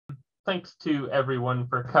thanks to everyone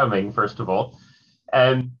for coming, first of all.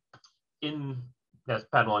 In this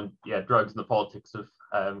panel on drugs and the politics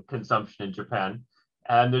of consumption in Japan,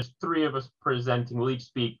 and there's three of us presenting. We'll each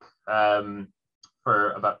speak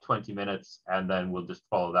for about 20 minutes, and then we'll just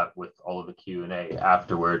follow that with all of the Q&A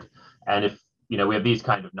afterward. And if we have these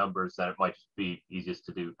kind of numbers, then it might just be easiest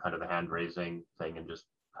to do kind of the hand raising thing and just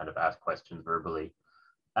kind of ask questions verbally.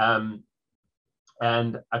 And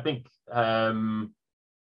I think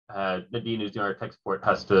Nadine, who's doing our tech support,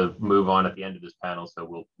 has to move on at the end of this panel,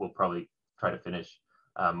 so we'll probably try to finish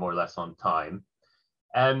more or less on time.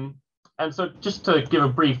 And so just to give a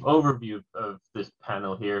brief overview of this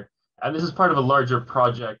panel here, and this is part of a larger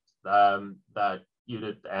project that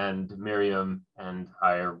Judith and Miriam and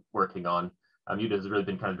I are working on. Judith has really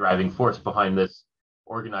been kind of driving force behind this,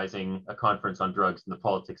 organizing a conference on drugs and the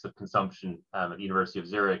politics of consumption at the University of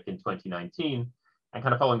Zurich in 2019. And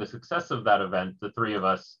kind of following the success of that event, the three of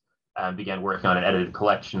us began working on an edited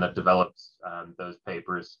collection that develops those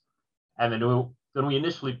papers. And then when we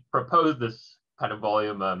initially proposed this kind of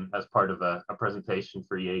volume as part of a presentation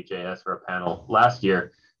for EAJS for a panel last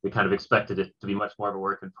year, we kind of expected it to be much more of a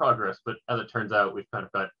work in progress. But as it turns out, we've kind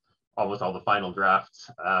of got almost all the final drafts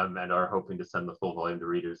and are hoping to send the full volume to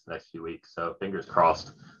readers the next few weeks. So fingers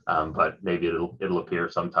crossed, but maybe it'll appear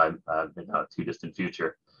sometime in not too distant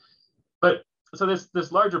future. But so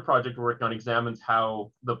this larger project we're working on examines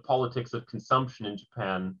how the politics of consumption in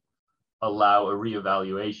Japan allow a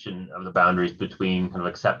reevaluation of the boundaries between kind of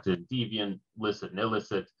accepted, deviant, licit, and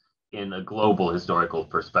illicit in a global historical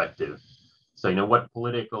perspective. So, what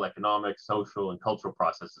political, economic, social, and cultural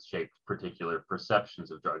processes shaped particular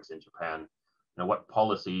perceptions of drugs in Japan? What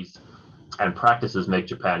policies and practices make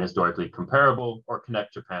Japan historically comparable or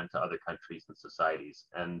connect Japan to other countries and societies?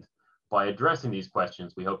 And by addressing these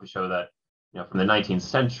questions, we hope to show that, from the 19th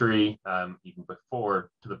century, even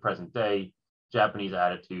before to the present day, Japanese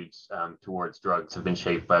attitudes towards drugs have been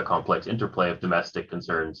shaped by a complex interplay of domestic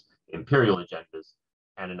concerns, imperial agendas,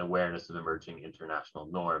 and an awareness of emerging international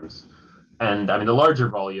norms. And the larger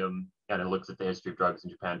volume kind of looks at the history of drugs in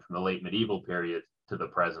Japan from the late medieval period to the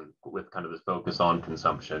present, with kind of this focus on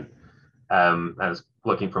consumption. As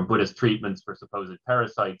looking from Buddhist treatments for supposed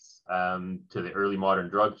parasites to the early modern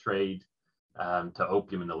drug trade, to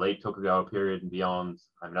opium in the late Tokugawa period and beyond.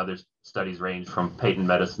 Other studies range from patent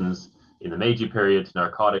medicines in the Meiji period to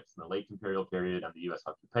narcotics in the late imperial period and the US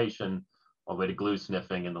occupation, all the way to glue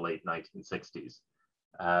sniffing in the late 1960s.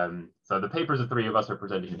 So the papers the three of us are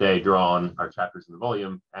presenting today draw on our chapters in the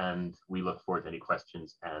volume, and we look forward to any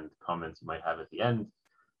questions and comments you might have at the end.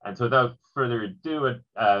 And so without further ado,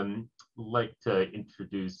 I'd like to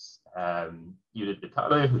introduce Judith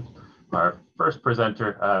Vitale, who's our first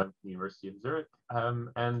presenter at the University of Zurich.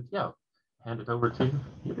 And yeah, hand it over to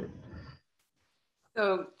Judith.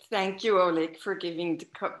 So thank you, Oleg, for giving the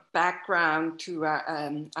background to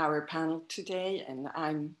our panel today.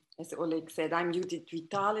 And as Oleg said, I'm Judith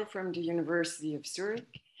Vitale from the University of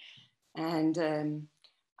Zurich. And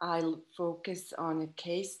I'll focus on a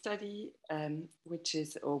case study, which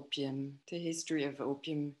is opium, the history of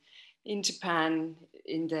opium in Japan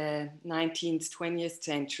in the 19th, 20th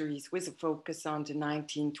centuries, with a focus on the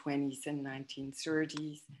 1920s and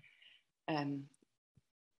 1930s.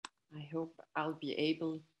 I hope I'll be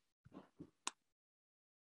able.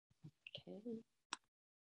 Okay.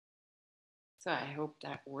 So I hope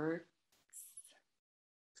that works.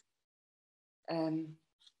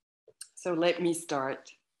 So let me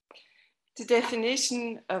start. The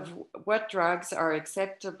definition of what drugs are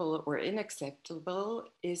acceptable or unacceptable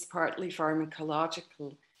is partly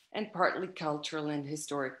pharmacological and partly cultural and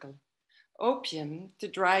historical. Opium, the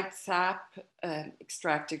dried sap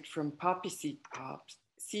extracted from poppy seed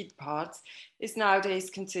pods, is nowadays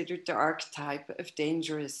considered the archetype of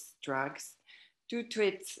dangerous drugs due to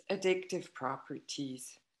its addictive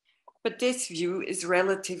properties. But this view is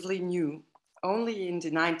relatively new. Only in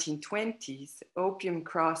the 1920s, opium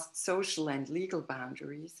crossed social and legal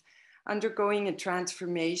boundaries, undergoing a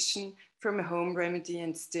transformation from a home remedy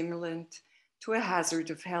and stimulant to a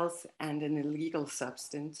hazard of health and an illegal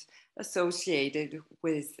substance associated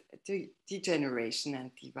with degeneration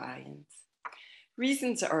and deviance.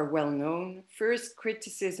 Reasons are well known. First,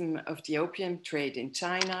 criticism of the opium trade in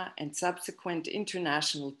China and subsequent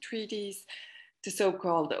international treaties, the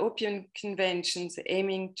so-called opium conventions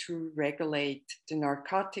aiming to regulate the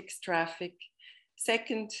narcotics traffic.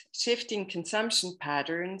 Second, shifting consumption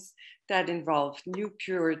patterns that involve new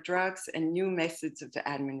pure drugs and new methods of the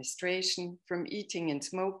administration, from eating and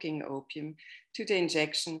smoking opium to the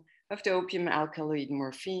injection of the opium alkaloid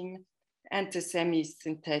morphine and the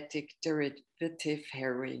semi-synthetic derivative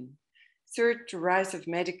heroin. third, the rise of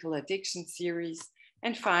medical addiction theories,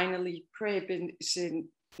 and finally, prohibitionist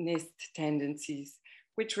tendencies,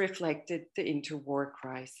 which reflected the interwar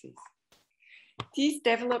crisis. These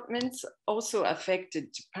developments also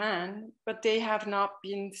affected Japan, but they have not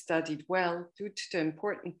been studied well due to the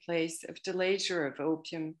important place of the leisure of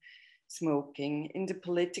opium smoking in the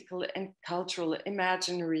political and cultural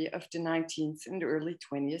imaginary of the 19th and early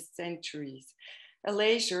 20th centuries. A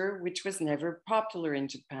leisure which was never popular in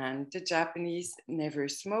Japan. The Japanese never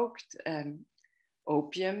smoked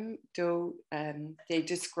opium, though they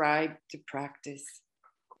described the practice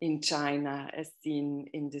in China as seen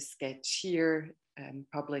in the sketch here,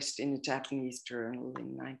 published in a Japanese journal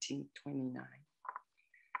in 1929.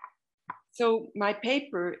 So my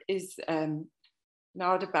paper is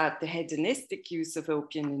not about the hedonistic use of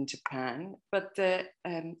opium in Japan, but the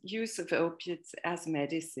use of opiates as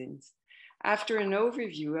medicines. After an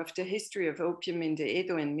overview of the history of opium in the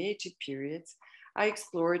Edo and Meiji periods, I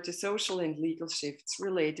explored the social and legal shifts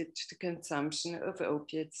related to the consumption of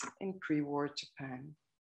opiates in pre-war Japan.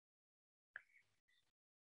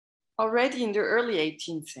 Already in the early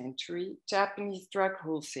 18th century, Japanese drug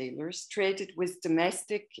wholesalers traded with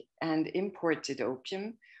domestic and imported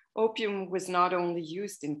opium. Opium was not only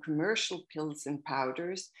used in commercial pills and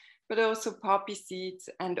powders, but also poppy seeds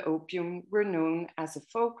and opium were known as a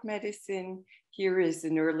folk medicine. Here is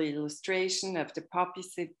an early illustration of the poppy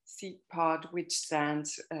seed pod, which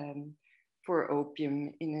stands for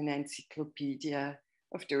opium in an encyclopedia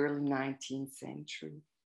of the early 19th century.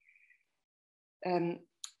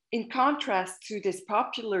 In contrast to this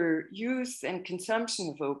popular use and consumption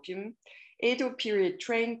of opium, Edo period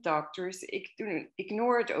trained doctors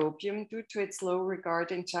ignored opium due to its low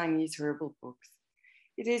regard in Chinese herbal books.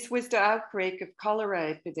 It is with the outbreak of cholera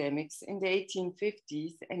epidemics in the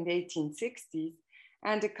 1850s and 1860s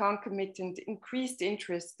and a concomitant increased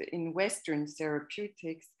interest in Western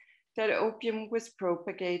therapeutics that opium was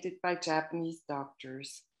propagated by Japanese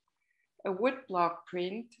doctors. A woodblock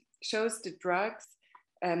print shows the drugs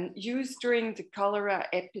used during the cholera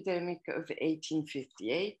epidemic of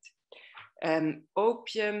 1858.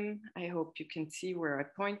 Opium, I hope you can see where I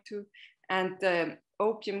point to, and the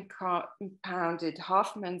opium compounded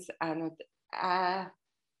Hoffman's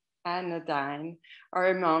anodyne are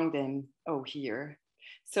among them, here.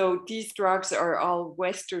 So these drugs are all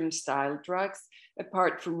Western style drugs,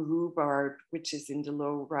 apart from rhubarb, which is in the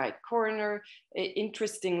low right corner.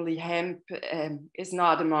 Interestingly, hemp is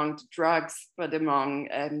not among the drugs, but among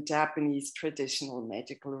Japanese traditional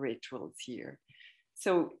medical rituals here.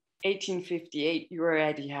 So 1858, you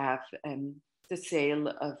already have the sale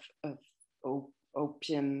of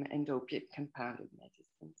opium and opiate compounded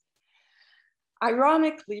medicines.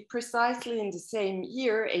 Ironically, precisely in the same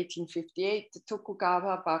year, 1858, the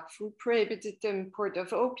Tokugawa Bakufu prohibited the import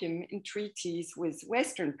of opium in treaties with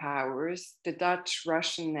Western powers, the Dutch,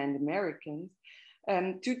 Russian, and Americans,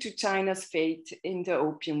 due to China's fate in the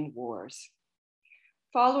Opium Wars.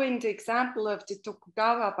 Following the example of the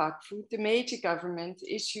Tokugawa Bakufu, the Meiji government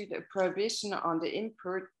issued a prohibition on the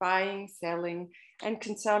import, buying, selling, and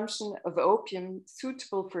consumption of opium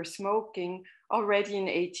suitable for smoking already in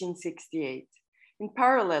 1868. In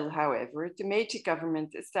parallel, however, the Meiji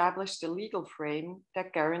government established a legal frame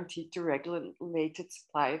that guaranteed the regulated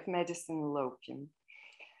supply of medicinal opium.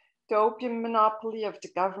 The opium monopoly of the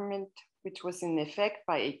government, which was in effect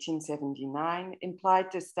by 1879,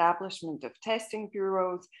 implied the establishment of testing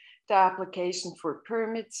bureaus, the application for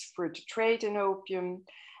permits for the trade in opium,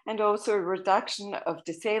 and also a reduction of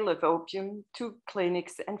the sale of opium to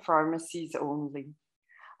clinics and pharmacies only.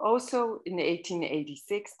 Also, in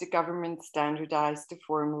 1886, the government standardized the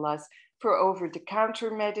formulas for over-the-counter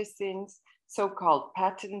medicines, so-called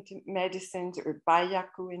patent medicines, or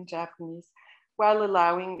baiyaku in Japanese, while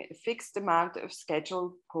allowing a fixed amount of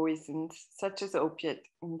scheduled poisons, such as opiate,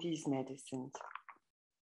 in these medicines.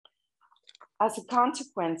 As a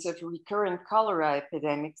consequence of recurrent cholera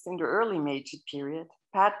epidemics in the early Meiji period,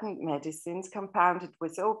 patent medicines compounded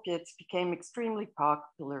with opiates became extremely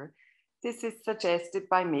popular. This is suggested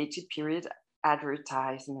by Meiji period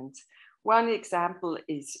advertisements. One example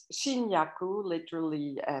is Shinyaku,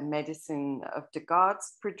 literally medicine of the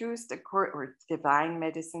gods, or divine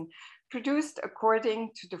medicine, produced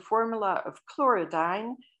according to the formula of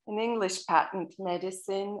chlorodyne, an English patent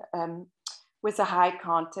medicine with a high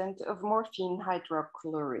content of morphine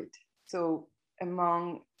hydrochloride. So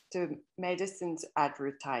among the medicines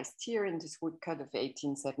advertised here in this woodcut of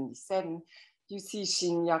 1877, you see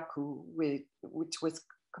Shinyaku, which was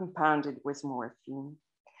compounded with morphine.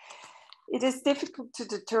 It is difficult to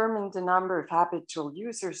determine the number of habitual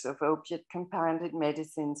users of opiate compounded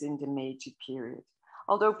medicines in the Meiji period.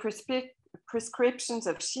 Although prescriptions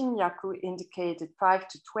of Shinyaku indicated 5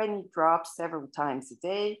 to 20 drops several times a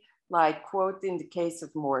day, like, quote, in the case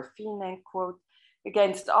of morphine, end quote,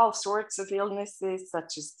 against all sorts of illnesses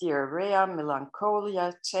such as diarrhea,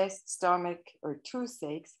 melancholia, chest, stomach, or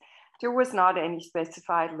toothaches. There was not any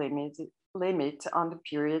specified limit on the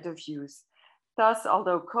period of use. Thus,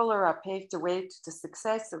 although cholera paved the way to the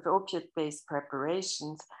success of opiate-based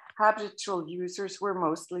preparations, habitual users were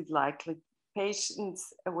mostly likely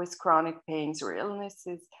patients with chronic pains or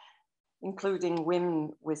illnesses, including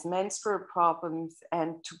women with menstrual problems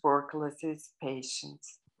and tuberculosis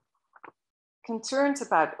patients. Concerns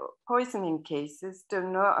about poisoning cases, though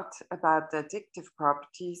not about the addictive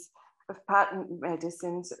properties of patent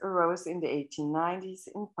medicines, arose in the 1890s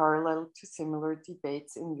in parallel to similar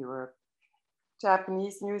debates in Europe.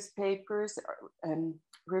 Japanese newspapers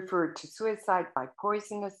referred to suicide by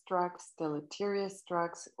poisonous drugs, deleterious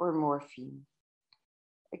drugs, or morphine.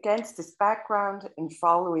 Against this background and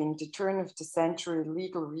following the turn of the century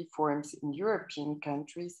legal reforms in European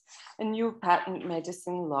countries, a new patent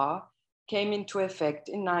medicine law came into effect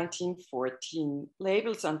in 1914.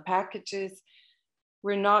 Labels on packages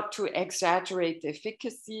were not to exaggerate the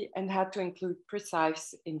efficacy and had to include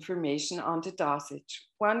precise information on the dosage.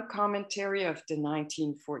 One commentary of the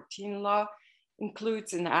 1914 law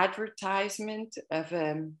includes an advertisement of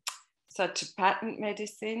such a patent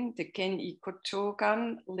medicine, the Ken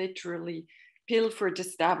Ikotogan, literally pill for the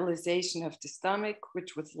stabilization of the stomach,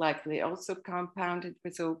 which was likely also compounded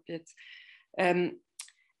with opiates, and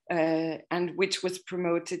which was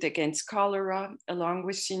promoted against cholera along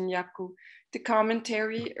with Shinyaku. The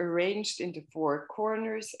commentary, arranged in the four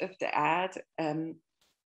corners of the ad,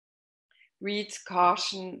 reads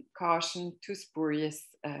caution, caution to spurious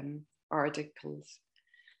articles.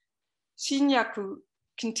 Shinyaku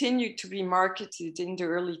continued to be marketed in the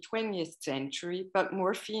early 20th century, but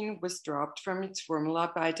morphine was dropped from its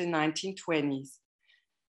formula by the 1920s.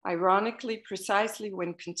 Ironically, precisely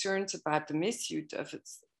when concerns about the misuse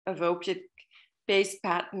of opiate-based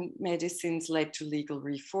patent medicines led to legal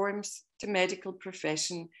reforms, the medical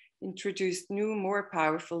profession introduced new, more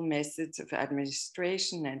powerful methods of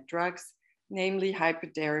administration and drugs, namely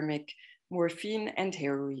hypodermic morphine and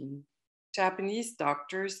heroin. Japanese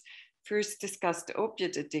doctors first discussed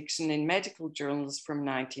opiate addiction in medical journals from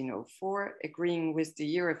 1904, agreeing with the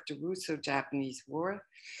year of the Russo-Japanese War,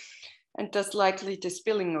 and thus likely the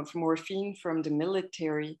spilling of morphine from the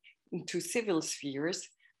military into civil spheres,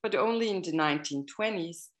 but only in the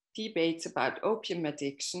 1920s, debates about opium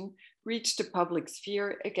addiction reached the public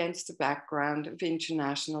sphere against the background of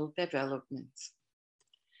international developments.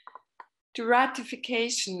 The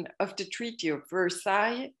ratification of the Treaty of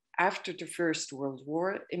Versailles after the First World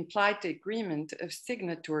War implied the agreement of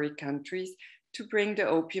signatory countries to bring the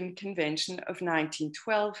Opium Convention of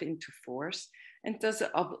 1912 into force, and thus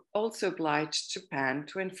also obliged Japan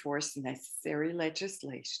to enforce necessary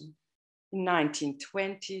legislation. In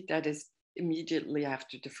 1920, that is immediately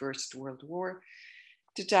after the First World War,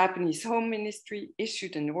 the Japanese Home Ministry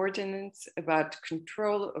issued an ordinance about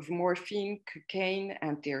control of morphine, cocaine,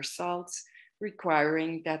 and their salts,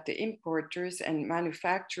 requiring that the importers and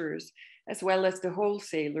manufacturers, as well as the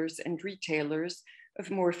wholesalers and retailers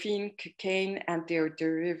of morphine, cocaine, and their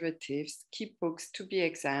derivatives, keep books to be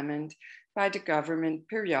examined by the government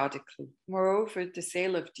periodically. Moreover, the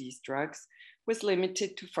sale of these drugs was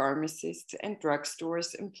limited to pharmacists and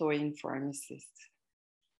drugstores employing pharmacists.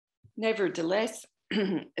 Nevertheless,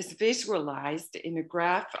 as visualized in a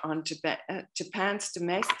graph on Japan's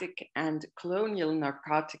domestic and colonial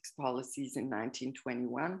narcotics policies in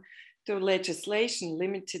 1921, though legislation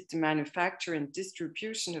limited the manufacture and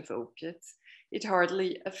distribution of opiates, it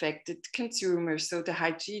hardly affected consumers. So the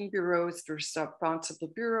Hygiene Bureau is the responsible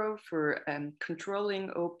bureau for controlling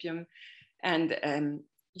opium, and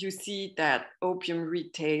you see that opium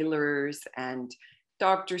retailers and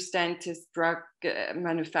doctors, dentists, drug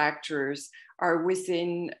manufacturers are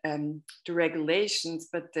within the regulations,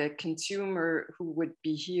 but the consumer who would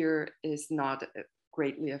be here is not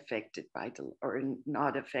greatly affected by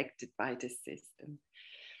not affected by the system.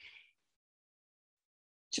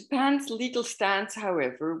 Japan's legal stance,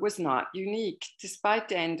 however, was not unique. Despite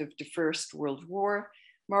the end of the First World War,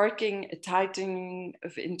 marking a tightening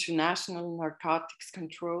of international narcotics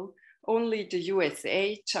control, only the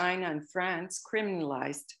USA, China, and France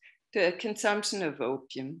criminalized the consumption of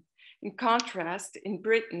opium. In contrast, in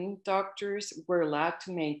Britain, doctors were allowed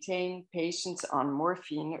to maintain patients on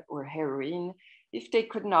morphine or heroin if they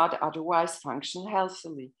could not otherwise function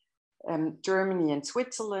healthily. Germany and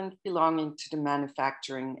Switzerland, belonging to the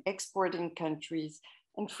manufacturing exporting countries,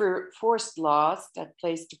 and for forced laws that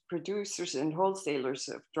placed the producers and wholesalers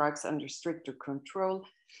of drugs under stricter control,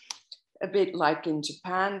 a bit like in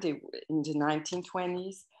Japan in the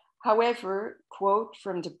 1920s. However, quote,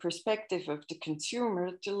 from the perspective of the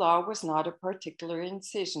consumer, the law was not a particular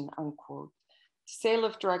incision, unquote. The sale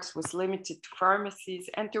of drugs was limited to pharmacies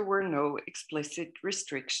and there were no explicit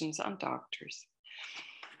restrictions on doctors.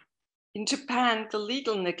 In Japan, the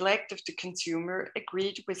legal neglect of the consumer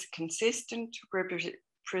agreed with consistent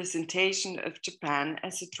representation of Japan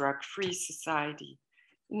as a drug-free society.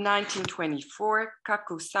 In 1924,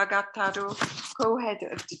 Kaku Sagataro, co-head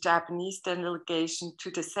of the Japanese delegation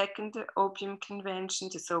to the Second Opium Convention,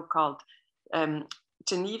 the so-called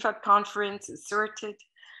Geneva Conference, asserted,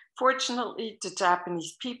 fortunately, the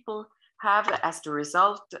Japanese people have, as the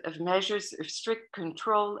result of measures of strict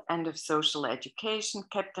control and of social education,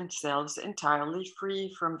 kept themselves entirely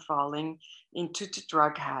free from falling into the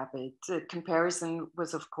drug habit. The comparison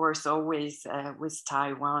was, of course, always with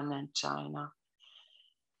Taiwan and China.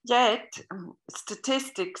 Yet,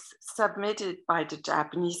 statistics submitted by the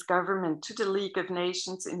Japanese government to the League of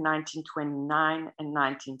Nations in 1929 and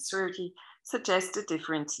 1930 suggest a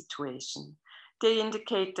different situation. They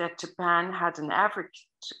indicate that Japan had an average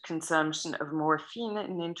consumption of morphine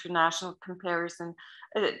in international comparison.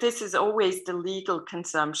 This is always the legal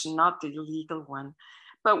consumption, not the illegal one,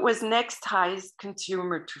 but was next highest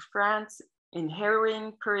consumer to France. In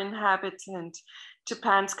heroin per inhabitant,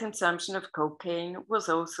 Japan's consumption of cocaine was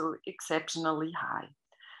also exceptionally high.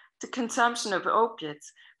 The consumption of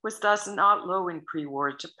opiates was thus not low in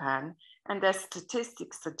pre-war Japan, and as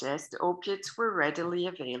statistics suggest, opiates were readily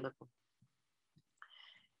available.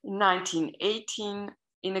 In 1918,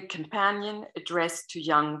 in a companion addressed to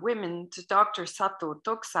young women, the Dr. Sato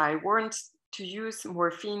Tokusai warned to use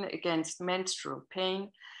morphine against menstrual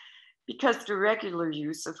pain because the regular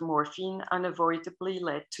use of morphine unavoidably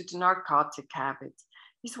led to the narcotic habit.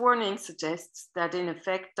 His warning suggests that in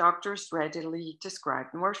effect, doctors readily describe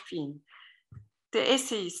morphine. The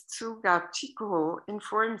essayist Tsuga Chikuho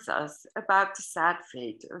informs us about the sad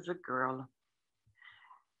fate of a girl.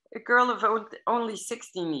 A girl of only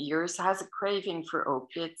 16 years has a craving for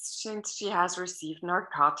opiates since she has received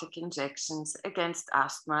narcotic injections against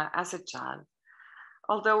asthma as a child.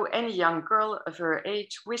 Although any young girl of her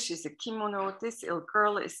age wishes a kimono, this ill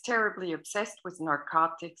girl is terribly obsessed with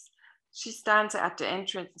narcotics. She stands at the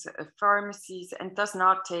entrance of pharmacies and does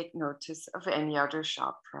not take notice of any other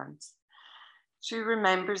shop fronts. She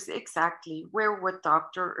remembers exactly where what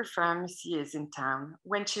doctor or pharmacy is in town.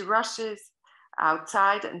 When she rushes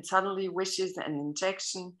outside and suddenly wishes an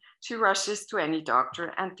injection, she rushes to any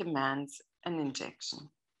doctor and demands an injection.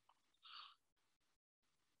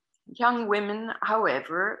 Young women,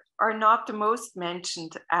 however, are not the most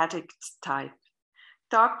mentioned addict type.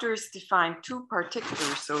 Doctors define two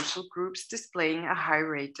particular social groups displaying a high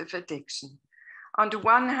rate of addiction. On the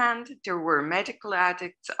one hand, there were medical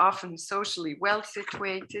addicts, often socially well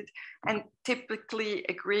situated and typically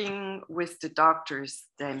agreeing with the doctors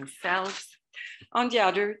themselves. On the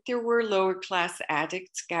other, there were lower class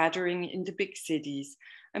addicts gathering in the big cities.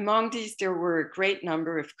 Among these, there were a great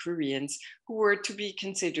number of Koreans who were to be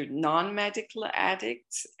considered non-medical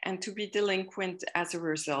addicts and to be delinquent as a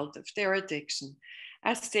result of their addiction.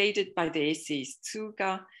 As stated by the essayist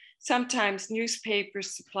Tsuga, sometimes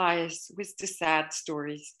newspapers supply us with the sad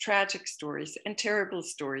stories, tragic stories, and terrible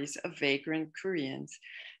stories of vagrant Koreans.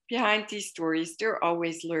 Behind these stories, there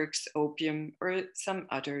always lurks opium or some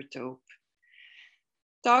other dope.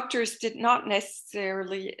 Doctors did not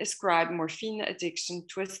necessarily ascribe morphine addiction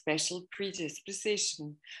to a special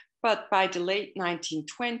predisposition, but by the late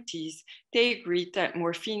 1920s, they agreed that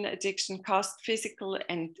morphine addiction caused physical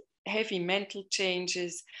and heavy mental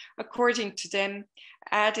changes. According to them,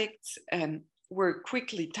 addicts were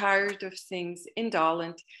quickly tired of things,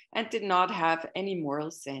 indolent, and did not have any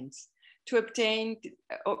moral sense. To obtain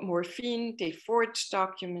morphine, they forged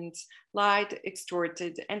documents, lied,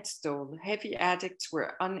 extorted, and stole. Heavy addicts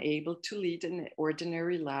were unable to lead an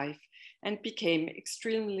ordinary life and became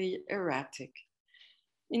extremely erratic.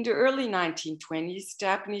 In the early 1920s,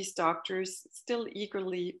 Japanese doctors still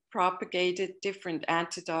eagerly propagated different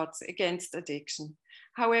antidotes against addiction.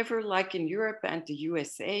 However, like in Europe and the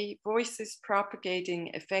USA, voices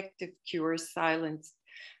propagating effective cures silenced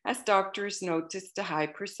as doctors noticed the high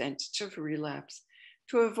percentage of relapse.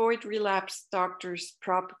 To avoid relapse, doctors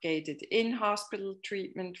propagated in-hospital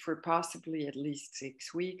treatment for possibly at least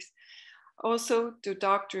 6 weeks. Also, the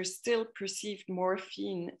doctors still perceived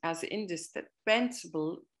morphine as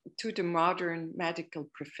indispensable to the modern medical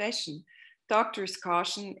profession. Doctors'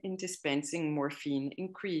 caution in dispensing morphine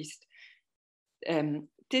increased.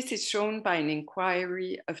 This is shown by an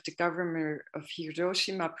inquiry of the governor of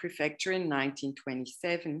Hiroshima Prefecture in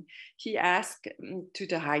 1927. He asked to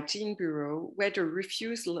the Hygiene Bureau whether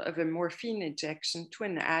refusal of a morphine injection to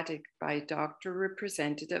an addict by a doctor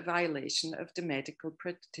represented a violation of the medical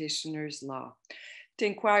practitioner's law. The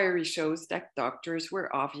inquiry shows that doctors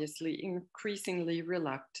were obviously increasingly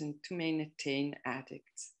reluctant to maintain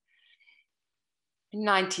addicts. In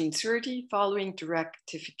 1930, following the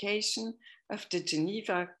ratification of the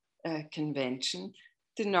Geneva Convention,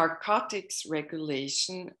 the narcotics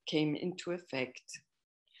regulation came into effect.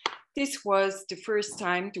 This was the first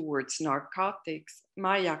time the words narcotics,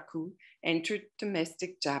 mayaku, entered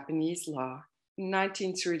domestic Japanese law. In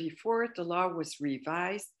 1934, the law was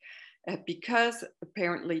revised because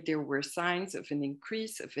apparently there were signs of an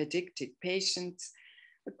increase of addicted patients.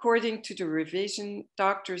 According to the revision,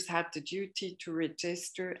 doctors had the duty to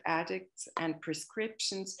register addicts and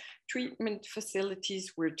prescriptions. Treatment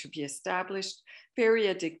facilities were to be established. Very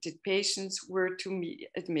addicted patients were to be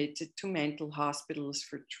admitted to mental hospitals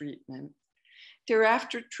for treatment.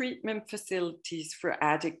 Thereafter, treatment facilities for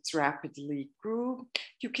addicts rapidly grew.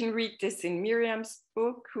 You can read this in Miriam's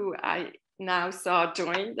book, who I now saw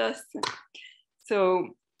joined us.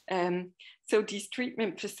 So these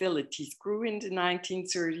treatment facilities grew in the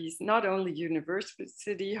 1930s, not only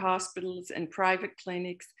university hospitals and private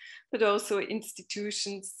clinics, but also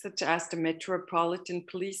institutions such as the Metropolitan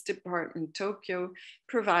Police Department, Tokyo,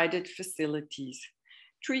 provided facilities.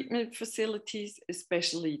 Treatment facilities,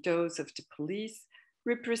 especially those of the police,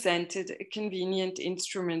 represented a convenient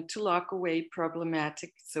instrument to lock away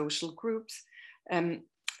problematic social groups. The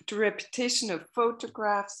repetition of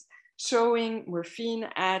photographs showing morphine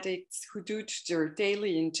addicts who, due to their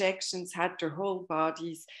daily injections, had their whole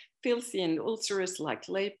bodies filthy and ulcerous like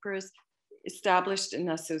lepers, established an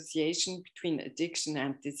association between addiction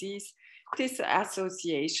and disease. This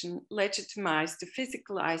association legitimized the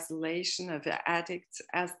physical isolation of addicts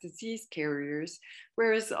as disease carriers,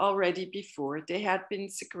 whereas already before they had been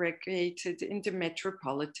segregated in the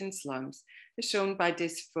metropolitan slums, as shown by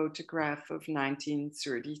this photograph of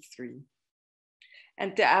 1933.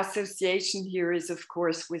 And the association here is, of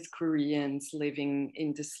course, with Koreans living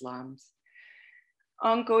in the slums.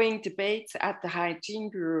 Ongoing debates at the Hygiene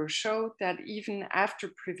Bureau showed that even after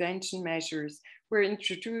prevention measures were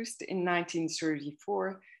introduced in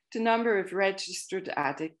 1934, the number of registered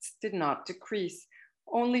addicts did not decrease.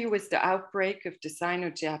 Only with the outbreak of the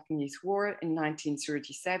Sino-Japanese War in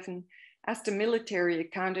 1937, as the military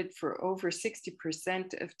accounted for over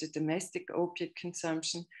 60% of the domestic opiate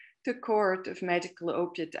consumption, the cohort of medical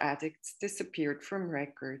opiate addicts disappeared from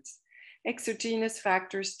records. Exogenous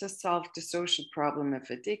factors thus solved the social problem of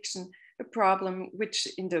addiction, a problem which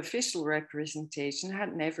in the official representation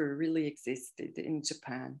had never really existed in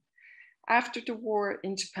Japan. After the war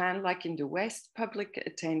in Japan, like in the West, public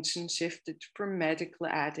attention shifted from medical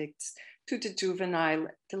addicts to the juvenile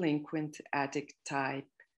delinquent addict type.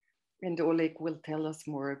 And Oleg will tell us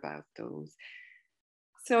more about those.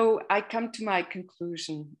 So I come to my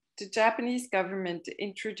conclusion. The Japanese government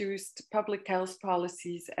introduced public health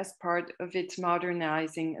policies as part of its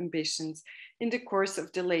modernizing ambitions in the course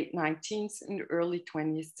of the late 19th and early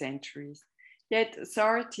 20th centuries. Yet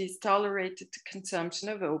authorities tolerated the consumption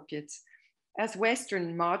of opiates. As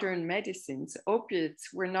Western modern medicines,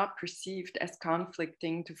 opiates were not perceived as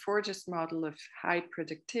conflicting the Fordist model of high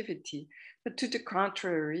productivity, but to the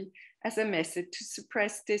contrary, as a method to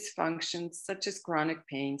suppress dysfunctions such as chronic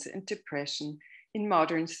pains and depression in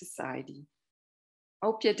modern society.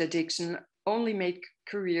 Opiate addiction only made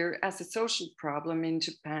career as a social problem in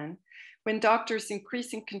Japan when doctors'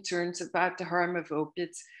 increasing concerns about the harm of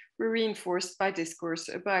opiates were reinforced by discourse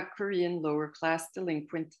about Korean lower-class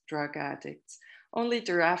delinquent drug addicts. Only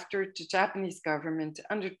thereafter, the Japanese government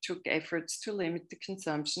undertook efforts to limit the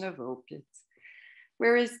consumption of opiates.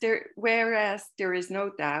 Whereas there is no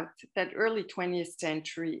doubt that early 20th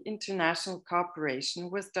century international cooperation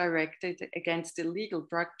was directed against illegal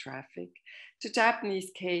drug traffic, the Japanese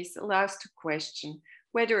case allows to question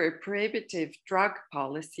whether a prohibitive drug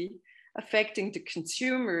policy affecting the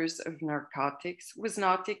consumers of narcotics was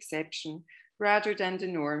not the exception rather than the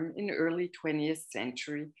norm in early 20th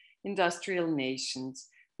century industrial nations,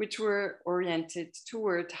 which were oriented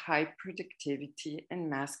toward high productivity and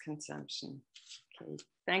mass consumption. Okay,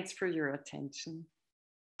 thanks for your attention.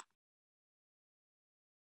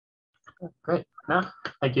 Great, no,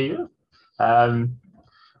 thank you.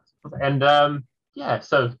 Yeah,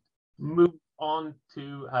 so move on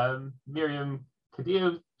to Miriam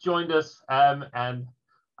Cadillo joined us, and I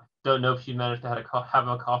don't know if she managed to have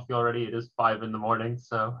a coffee already. It is 5 in the morning,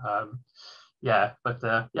 so Yeah, but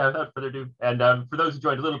yeah, without further ado, and for those who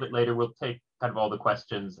joined a little bit later, we'll take kind of all the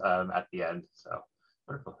questions at the end. So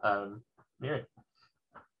wonderful. Miriam.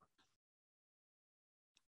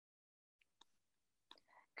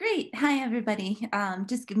 Great. Hi, everybody.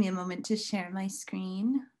 Just give me a moment to share my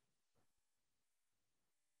screen.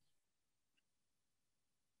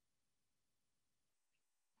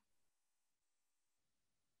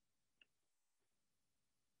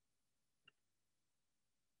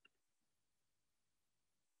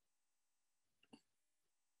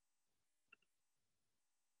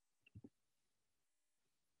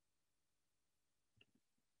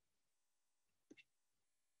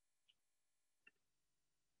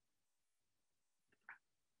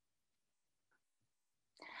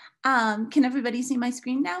 Can everybody see my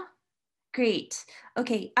screen now? Great.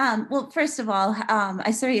 Okay. Well, first of all,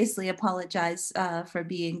 I seriously apologize for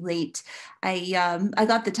being late. I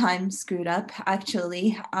got the time screwed up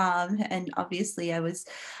actually, and obviously I was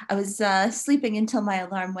sleeping until my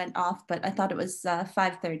alarm went off, but I thought it was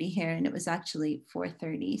 5:30 here, and it was actually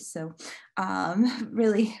 4:30. So,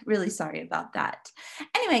 really sorry about that.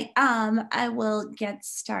 Anyway, I will get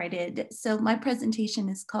started. So my presentation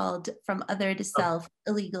is called "From Other to Self: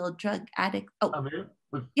 Illegal Drug Addict." Oh, Miriam,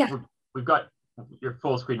 yeah. We've got your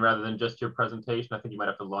full screen rather than just your presentation. I think you might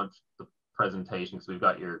have to launch the presentation because we've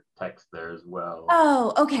got your text there as well.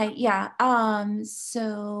 Oh, okay, yeah.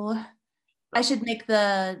 So I should make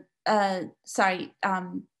the sorry.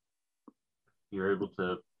 You're able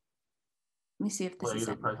to Let me see if this play is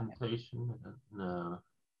the presentation. No,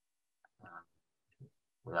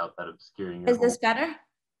 without that obscuring your. Is this better?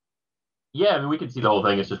 Yeah, I mean we can see the whole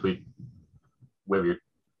thing. It's just we have your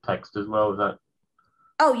text as well. Is that?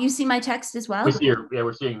 Oh, you see my text as well? We see your, yeah,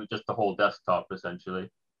 we're seeing just the whole desktop essentially.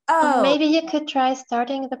 Oh, maybe you could try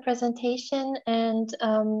starting the presentation and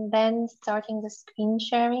then starting the screen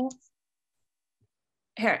sharing.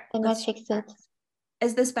 here. It might fix it.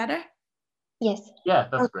 Is this better? Yes. Yeah,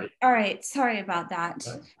 that's great. All right. Sorry about that.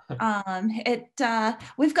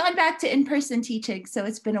 We've gone back to in-person teaching, so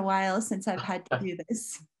it's been a while since I've had to do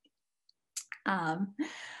this.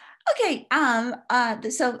 Okay,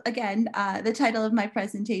 so again, the title of my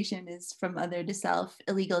presentation is From Other to Self: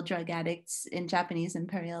 Illegal Drug Addicts in Japanese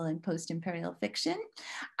Imperial and Post-Imperial Fiction.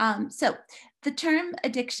 So the term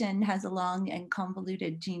addiction has a long and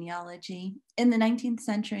convoluted genealogy. In the 19th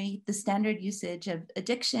century, the standard usage of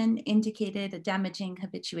addiction indicated a damaging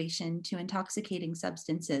habituation to intoxicating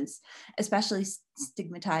substances, especially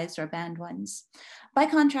stigmatized or banned ones. By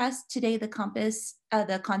contrast, today the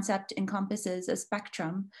concept encompasses a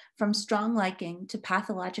spectrum from strong liking to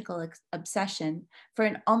pathological obsession for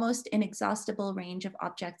an almost inexhaustible range of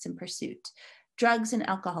objects in pursuit. Drugs and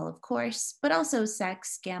alcohol, of course, but also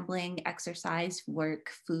sex, gambling, exercise, work,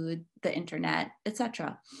 food, the internet,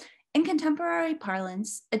 etc. In contemporary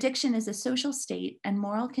parlance, addiction is a social state and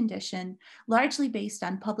moral condition largely based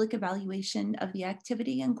on public evaluation of the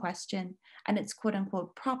activity in question and its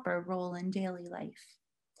quote-unquote proper role in daily life.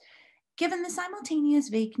 Given the simultaneous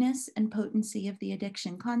vagueness and potency of the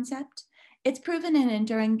addiction concept, it's proven an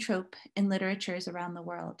enduring trope in literatures around the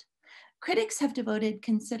world. Critics have devoted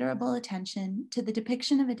considerable attention to the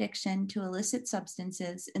depiction of addiction to illicit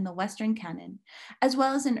substances in the Western canon, as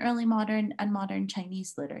well as in early modern and modern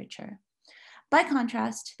Chinese literature. By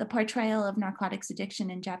contrast, the portrayal of narcotics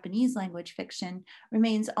addiction in Japanese language fiction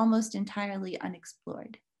remains almost entirely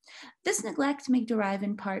unexplored. This neglect may derive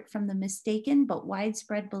in part from the mistaken but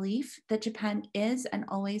widespread belief that Japan is and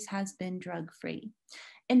always has been drug-free.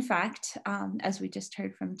 In fact, as we just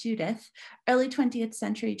heard from Judith, early 20th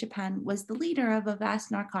century Japan was the leader of a vast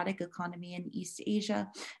narcotic economy in East Asia,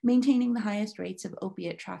 maintaining the highest rates of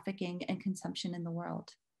opiate trafficking and consumption in the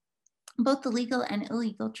world. Both the legal and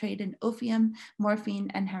illegal trade in opium, morphine,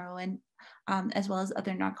 and heroin, as well as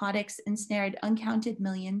other narcotics, ensnared uncounted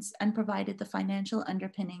millions and provided the financial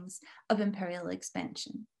underpinnings of imperial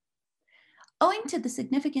expansion. Owing to the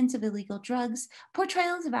significance of illegal drugs,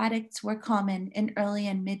 portrayals of addicts were common in early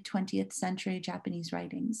and mid-20th century Japanese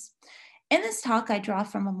writings. In this talk, I draw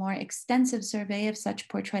from a more extensive survey of such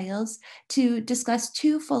portrayals to discuss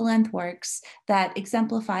two full-length works that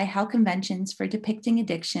exemplify how conventions for depicting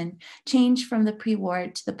addiction changed from the pre-war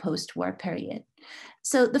to the post-war period.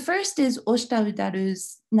 So the first is Oshita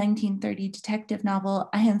Udaru's 1930 detective novel,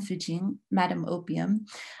 Ahen Fujin, Madame Opium.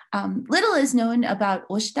 Little is known about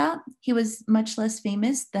Oshita. He was much less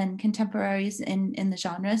famous than contemporaries in the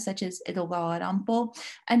genre, such as Edogawa Rampo,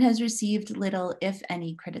 and has received little, if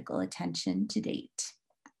any, critical attention to date.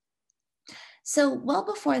 So well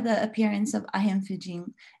before the appearance of Ahem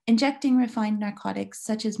Fujing, injecting refined narcotics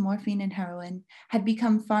such as morphine and heroin had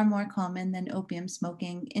become far more common than opium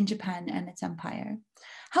smoking in Japan and its empire.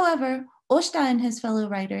 However, Oshita and his fellow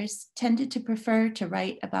writers tended to prefer to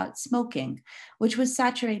write about smoking, which was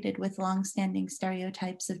saturated with long-standing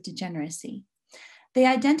stereotypes of degeneracy. They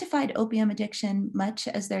identified opium addiction much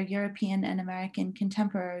as their European and American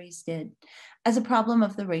contemporaries did, as a problem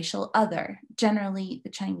of the racial other, generally the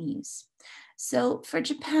Chinese. So for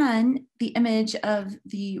Japan, the image of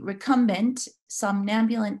the recumbent,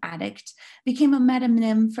 somnambulant addict became a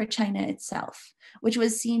metonym for China itself, which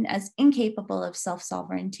was seen as incapable of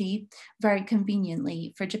self-sovereignty, very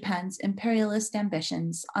conveniently for Japan's imperialist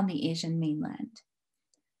ambitions on the Asian mainland.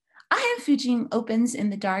 Ahem Fujing opens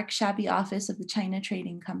in the dark, shabby office of the China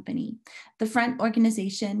Trading Company, the front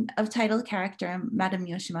organization of title character Madame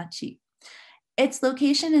Yoshimachi. Its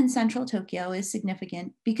location in central Tokyo is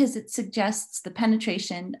significant because it suggests the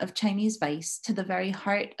penetration of Chinese vice to the very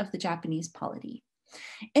heart of the Japanese polity.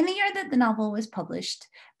 In the year that the novel was published,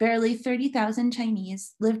 barely 30,000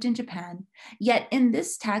 Chinese lived in Japan, yet in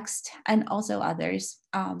this text, and also others,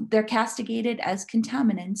 they're castigated as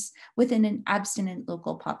contaminants within an abstinent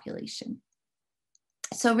local population.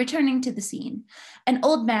 So returning to the scene, an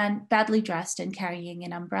old man, badly dressed and carrying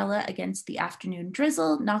an umbrella against the afternoon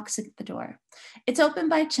drizzle, knocks at the door. It's opened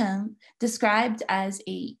by Chen, described as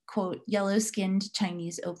a, quote, yellow-skinned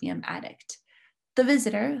Chinese opium addict. The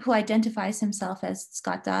visitor, who identifies himself as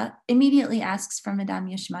Tsukatta, immediately asks for Madame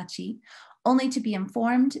Yoshimachi, only to be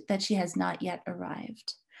informed that she has not yet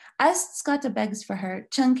arrived. As Tsukatta begs for her,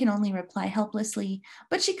 Chen can only reply helplessly,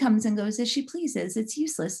 but she comes and goes as she pleases. It's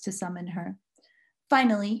useless to summon her.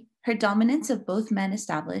 Finally, her dominance of both men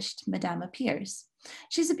established, Madame appears.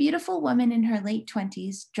 She's a beautiful woman in her late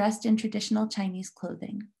 20s, dressed in traditional Chinese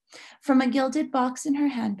clothing. From a gilded box in her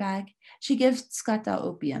handbag, she gives Tsukatta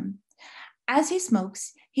opium. As he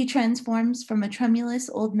smokes, he transforms from a tremulous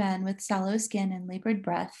old man with sallow skin and labored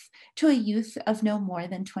breath to a youth of no more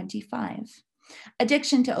than 25.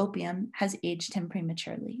 Addiction to opium has aged him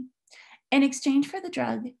prematurely. In exchange for the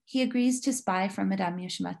drug, he agrees to spy for Madame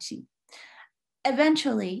Yoshimachi.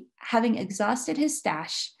 Eventually, having exhausted his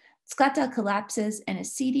stash, Tsukatta collapses in a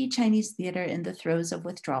seedy Chinese theater in the throes of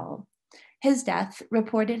withdrawal. His death,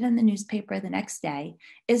 reported in the newspaper the next day,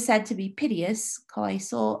 is said to be piteous,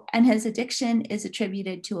 kawaiso, and his addiction is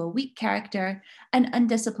attributed to a weak character and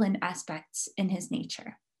undisciplined aspects in his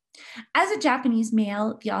nature. As a Japanese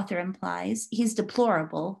male, the author implies, he's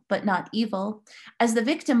deplorable, but not evil. As the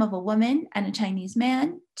victim of a woman and a Chinese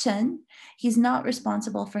man, Chen, he's not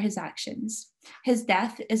responsible for his actions. His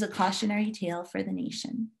death is a cautionary tale for the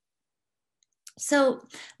nation. So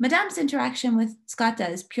Madame's interaction with Tsukatta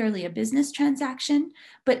is purely a business transaction,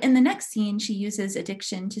 but in the next scene, she uses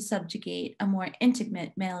addiction to subjugate a more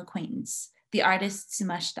intimate male acquaintance, the artist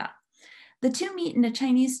Tsumashita. The two meet in a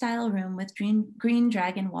Chinese-style room with green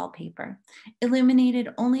dragon wallpaper, illuminated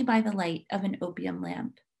only by the light of an opium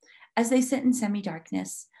lamp. As they sit in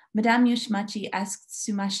semi-darkness, Madame Yoshimachi asks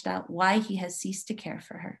Tsumashita why he has ceased to care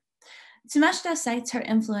for her. Tsumashita cites her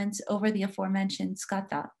influence over the aforementioned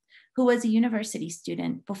Tsukatta, who was a university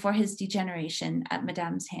student before his degeneration at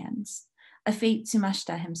Madame's hands, a fate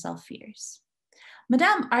Tsumashita himself fears.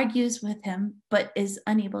 Madame argues with him, but is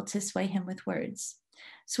unable to sway him with words.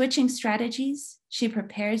 Switching strategies, she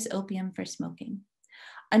prepares opium for smoking.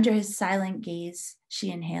 Under his silent gaze, she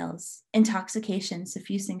inhales, intoxication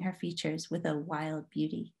suffusing her features with a wild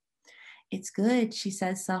beauty. It's good, she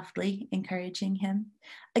says softly, encouraging him.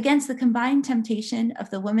 Against the combined temptation of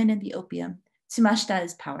the woman and the opium, Tsumashita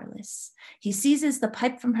is powerless. He seizes the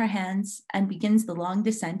pipe from her hands and begins the long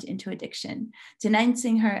descent into addiction,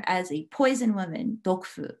 denouncing her as a poison woman,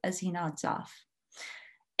 dokfu, as he nods off.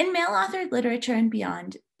 In male-authored literature and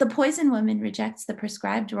beyond, the poison woman rejects the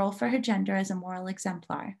prescribed role for her gender as a moral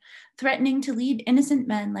exemplar, threatening to lead innocent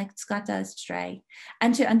men like Tsukatta astray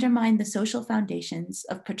and to undermine the social foundations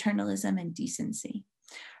of paternalism and decency.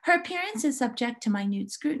 Her appearance is subject to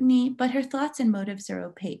minute scrutiny, but her thoughts and motives are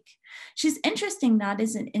opaque. She's interesting not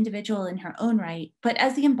as an individual in her own right, but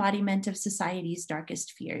as the embodiment of society's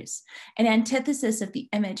darkest fears, an antithesis of the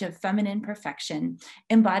image of feminine perfection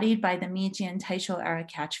embodied by the Meiji and Taisho era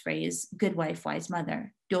catchphrase, good wife, wise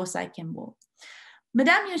mother, Ryosai Kimbo.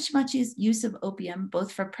 Madame Yoshimachi's use of opium,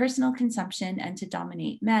 both for personal consumption and to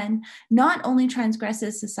dominate men, not only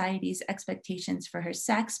transgresses society's expectations for her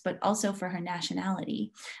sex, but also for her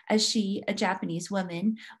nationality, as she, a Japanese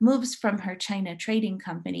woman, moves from her China Trading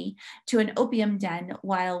Company to an opium den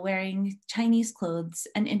while wearing Chinese clothes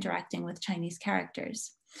and interacting with Chinese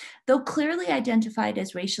characters. Though clearly identified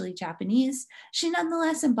as racially Japanese, she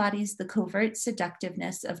nonetheless embodies the covert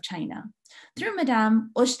seductiveness of China. Through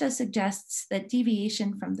Madame, Oshita suggests that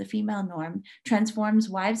deviation from the female norm transforms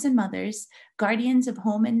wives and mothers, guardians of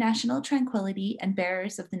home and national tranquility and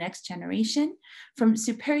bearers of the next generation, from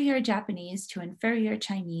superior Japanese to inferior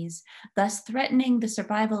Chinese, thus threatening the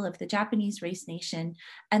survival of the Japanese race nation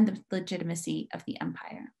and the legitimacy of the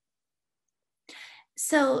empire.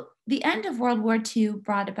 So the end of World War II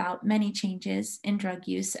brought about many changes in drug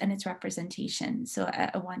use and its representation. So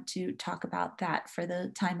I want to talk about that for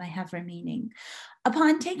the time I have remaining.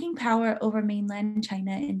 Upon taking power over mainland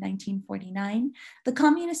China in 1949, the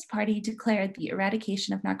Communist Party declared the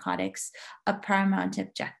eradication of narcotics a paramount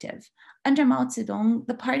objective. Under Mao Zedong,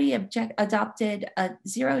 the party adopted a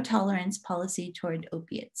zero-tolerance policy toward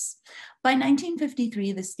opiates. By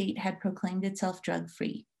 1953, the state had proclaimed itself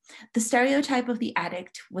drug-free. The stereotype of the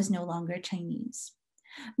addict was no longer Chinese.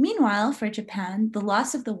 Meanwhile, for Japan, the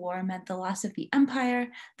loss of the war meant the loss of the empire,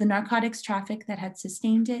 the narcotics traffic that had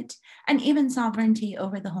sustained it, and even sovereignty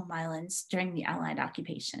over the home islands during the Allied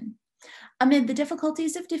occupation. Amid the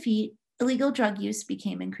difficulties of defeat, illegal drug use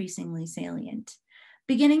became increasingly salient.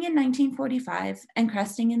 Beginning in 1945 and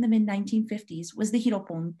cresting in the mid-1950s was the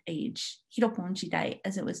Hiropon age, Hiropon Jidai,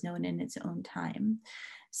 as it was known in its own time.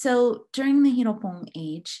 So during the Hiropon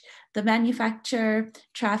age, the manufacture,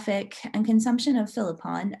 traffic, and consumption of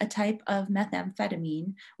philipon, a type of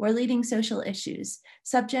methamphetamine, were leading social issues,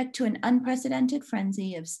 subject to an unprecedented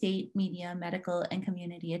frenzy of state, media, medical, and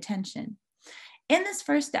community attention. In this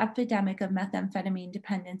first epidemic of methamphetamine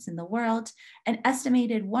dependence in the world, an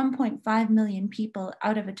estimated 1.5 million people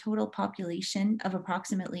out of a total population of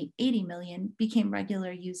approximately 80 million became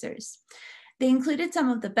regular users. They included some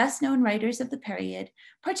of the best-known writers of the period,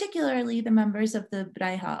 particularly the members of the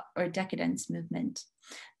Braiha, or decadence movement.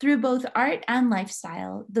 Through both art and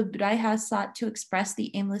lifestyle, the Braiha sought to express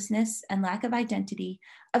the aimlessness and lack of identity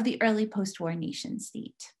of the early post-war nation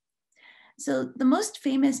state. So the most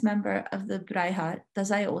famous member of the Braiha,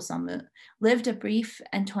 Dazai Osamu, lived a brief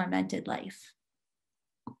and tormented life.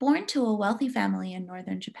 Born to a wealthy family in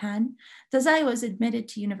northern Japan, Dazai was admitted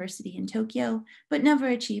to university in Tokyo, but never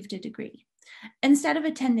achieved a degree. Instead of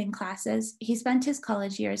attending classes, he spent his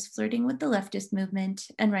college years flirting with the leftist movement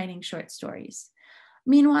and writing short stories.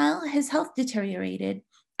 Meanwhile, his health deteriorated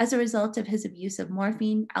as a result of his abuse of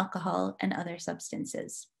morphine, alcohol, and other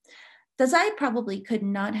substances. Dazai probably could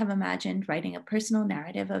not have imagined writing a personal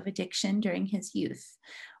narrative of addiction during his youth,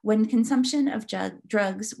 when consumption of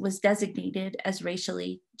drugs was designated as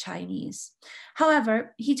racially Chinese.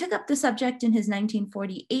 However, he took up the subject in his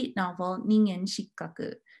 1948 novel, Ningen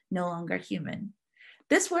Shikkaku, No Longer Human.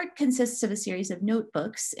 This work consists of a series of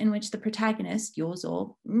notebooks in which the protagonist,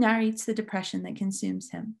 Yozo, narrates the depression that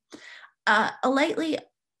consumes him. A lightly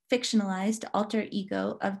fictionalized alter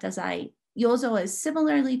ego of Dazai, Yozo is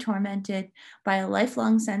similarly tormented by a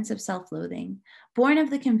lifelong sense of self-loathing, born of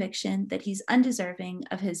the conviction that he's undeserving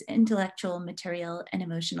of his intellectual, material, and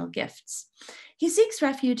emotional gifts. He seeks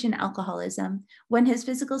refuge in alcoholism when his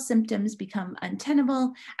physical symptoms become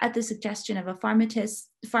untenable. At the suggestion of a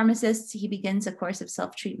pharmacist, he begins a course of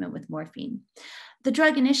self-treatment with morphine. The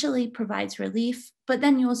drug initially provides relief, but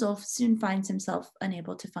then Yozo soon finds himself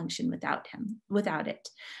unable to function without it.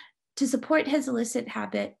 To support his illicit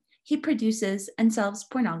habit, he produces and sells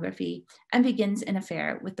pornography and begins an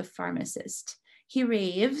affair with the pharmacist. He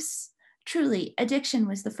raves, "Truly, addiction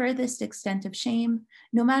was the furthest extent of shame.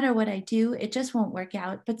 No matter what I do, it just won't work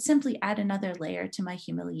out, but simply add another layer to my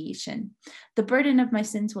humiliation. The burden of my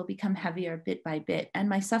sins will become heavier bit by bit, and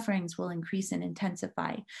my sufferings will increase and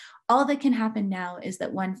intensify. All that can happen now is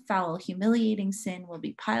that one foul, humiliating sin will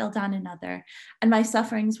be piled on another, and my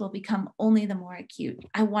sufferings will become only the more acute.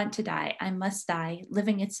 I want to die. I must die.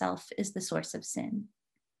 Living itself is the source of sin."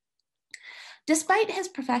 Despite his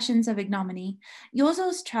professions of ignominy,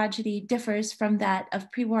 Yozo's tragedy differs from that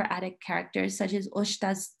of pre-war addict characters such as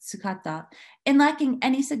Oshita's Tsukata in lacking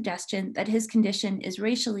any suggestion that his condition is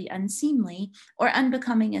racially unseemly or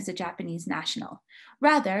unbecoming as a Japanese national.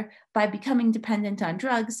 Rather, by becoming dependent on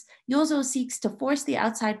drugs, Yozo seeks to force the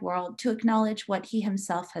outside world to acknowledge what he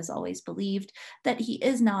himself has always believed, that he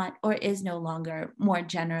is not or is no longer more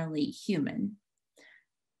generally human.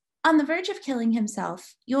 On the verge of killing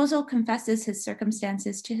himself, Yozo confesses his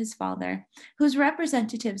circumstances to his father, whose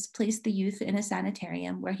representatives placed the youth in a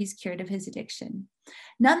sanitarium where he's cured of his addiction.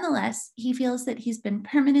 Nonetheless, he feels that he's been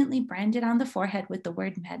permanently branded on the forehead with the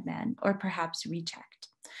word madman, or perhaps rechecked.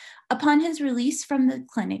 Upon his release from the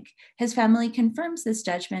clinic, his family confirms this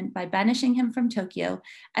judgment by banishing him from Tokyo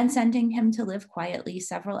and sending him to live quietly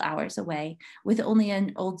several hours away with only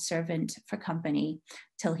an old servant for company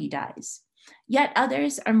till he dies. Yet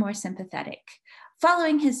others are more sympathetic.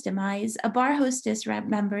 Following his demise, a bar hostess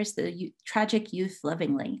remembers the tragic youth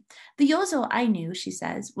lovingly. "The Yozo I knew," she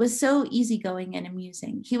says, "was so easygoing and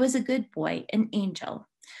amusing. He was a good boy, an angel."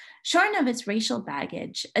 Shorn of its racial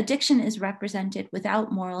baggage, addiction is represented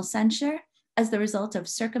without moral censure as the result of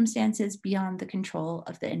circumstances beyond the control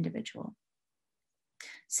of the individual.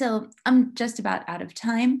 So I'm just about out of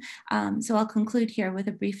time, so I'll conclude here with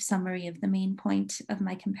a brief summary of the main point of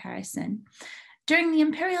my comparison. During the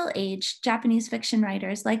imperial age, Japanese fiction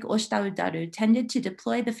writers like Oshita Udaru tended to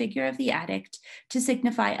deploy the figure of the addict to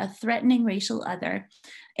signify a threatening racial other,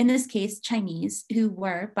 in this case, Chinese, who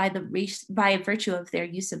were, by virtue of their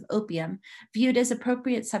use of opium, viewed as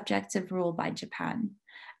appropriate subjects of rule by Japan.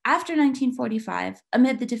 After 1945,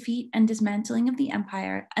 amid the defeat and dismantling of the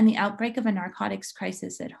empire and the outbreak of a narcotics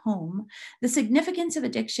crisis at home, the significance of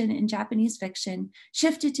addiction in Japanese fiction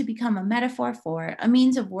shifted to become a metaphor for, a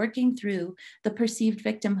means of working through the perceived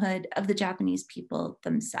victimhood of the Japanese people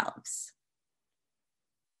themselves.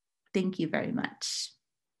 Thank you very much.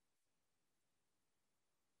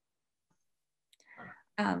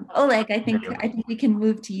 Oleg, I think we can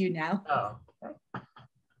move to you now. Oh, okay.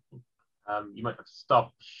 You might have to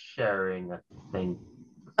stop sharing, I think.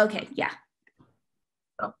 Okay, yeah.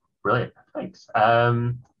 Oh, brilliant, thanks.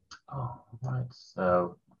 Right,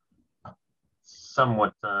 so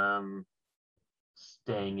somewhat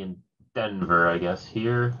staying in Denver, I guess,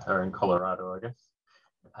 here, or in Colorado, I guess.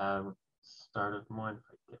 Start of mine, if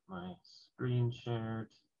I get my screen shared.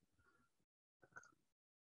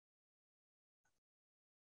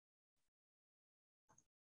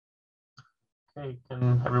 Okay,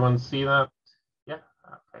 can everyone see that? Yeah,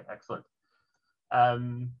 okay, excellent.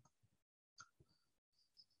 Let's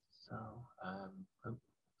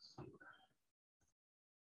see.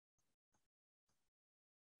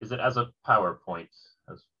 Is it as a PowerPoint?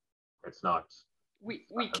 It's not. We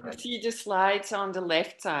can see the slides on the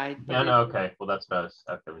left side. Yeah, no, okay, well, that's what I was,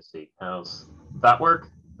 okay, let me see. How's that work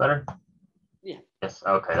better? Yeah. Yes,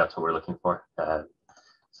 okay, that's what we're looking for.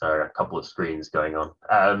 Sorry, a couple of screens going on.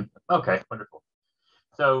 Okay, wonderful.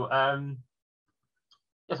 So,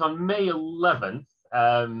 yes, on May 11th,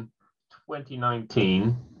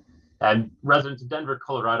 2019, residents of Denver,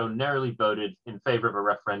 Colorado narrowly voted in favor of a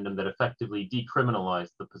referendum that effectively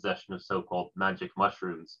decriminalized the possession of so-called magic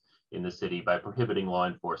mushrooms in the city by prohibiting law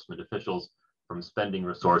enforcement officials from spending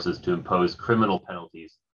resources to impose criminal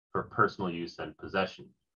penalties for personal use and possession.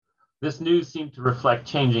 This news seemed to reflect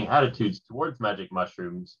changing attitudes towards magic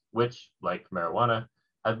mushrooms, which, like marijuana,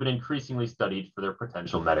 have been increasingly studied for their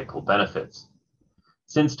potential medical benefits.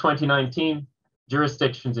 Since 2019,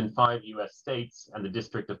 jurisdictions in 5 US states and the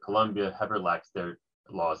District of Columbia have relaxed their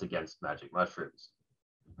laws against magic mushrooms.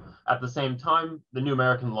 At the same time, the new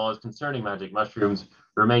American laws concerning magic mushrooms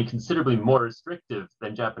remain considerably more restrictive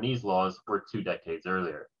than Japanese laws were 2 decades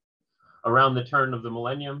earlier. Around the turn of the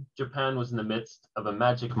millennium, Japan was in the midst of a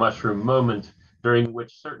magic mushroom moment during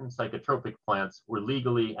which certain psychotropic plants were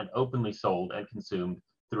legally and openly sold and consumed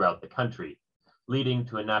throughout the country, leading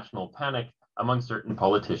to a national panic among certain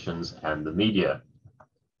politicians and the media.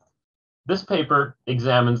 This paper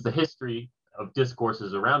examines the history of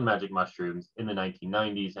discourses around magic mushrooms in the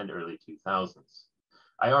 1990s and early 2000s.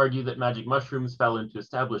 I argue that magic mushrooms fell into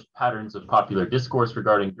established patterns of popular discourse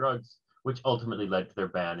regarding drugs, which ultimately led to their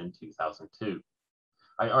ban in 2002.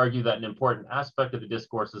 I argue that an important aspect of the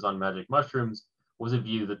discourses on magic mushrooms was a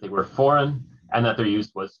view that they were foreign and that their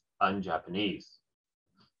use was un-Japanese.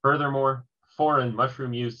 Furthermore, foreign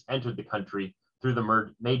mushroom use entered the country through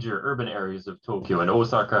the major urban areas of Tokyo and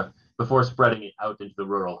Osaka before spreading it out into the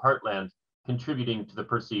rural heartland, contributing to the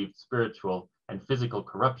perceived spiritual and physical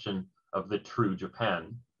corruption of the true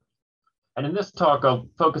Japan. And in this talk, I'll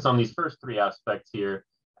focus on these first 3 aspects here,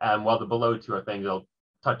 while the below 2 are things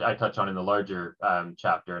I touch on in the larger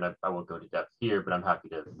chapter, and I won't go to depth here, but I'm happy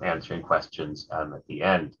to answer any questions at the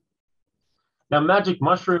end. Now, magic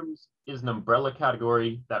mushrooms is an umbrella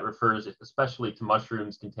category that refers especially to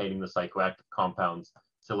mushrooms containing the psychoactive compounds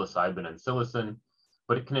psilocybin and psilocin,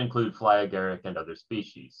 but it can include fly agaric and other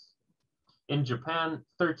species. In Japan,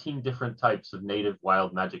 13 different types of native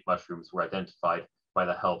wild magic mushrooms were identified by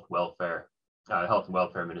the Health and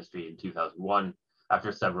Welfare Ministry in 2001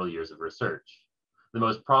 after several years of research. The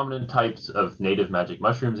most prominent types of native magic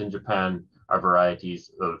mushrooms in Japan are varieties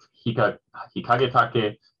of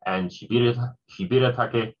Hikagetake and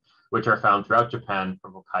Shibiratake, which are found throughout Japan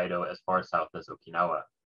from Hokkaido as far south as Okinawa.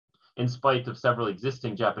 In spite of several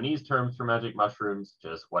existing Japanese terms for magic mushrooms,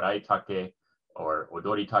 such as waraitake or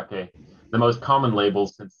odoritake, the most common label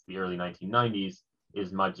since the early 1990s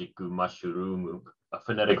is majiku mushurumu, a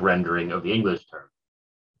phonetic rendering of the English term.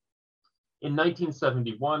 In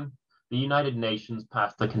 1971, the United Nations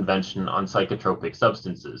passed the Convention on Psychotropic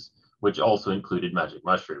Substances, which also included magic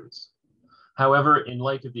mushrooms. However, in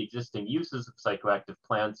light of the existing uses of psychoactive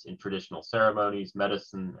plants in traditional ceremonies,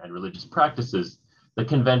 medicine, and religious practices, the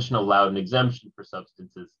convention allowed an exemption for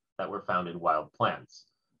substances that were found in wild plants,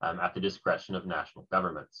 at the discretion of national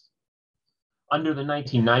governments. Under the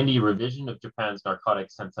 1990 revision of Japan's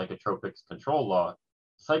Narcotics and Psychotropics Control Law,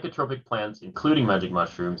 psychotropic plants, including magic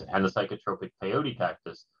mushrooms and the psychotropic peyote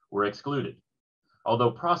cactus, were excluded,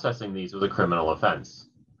 although processing these was a criminal offense.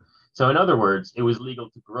 So in other words, it was legal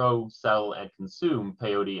to grow, sell, and consume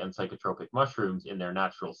peyote and psychotropic mushrooms in their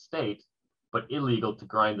natural state, but illegal to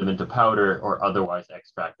grind them into powder or otherwise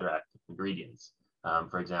extract their active ingredients,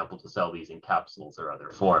 for example, to sell these in capsules or other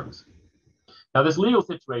forms. Now, this legal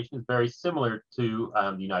situation is very similar to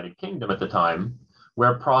the United Kingdom at the time,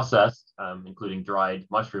 where processed, including dried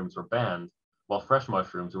mushrooms, were banned, while fresh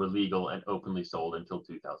mushrooms were legal and openly sold until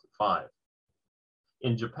 2005.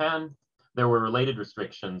 In Japan, there were related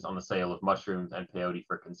restrictions on the sale of mushrooms and peyote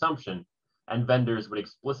for consumption, and vendors would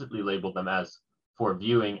explicitly label them as for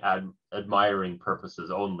viewing and admiring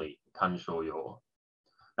purposes only, kanshoyo.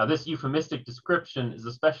 Now, this euphemistic description is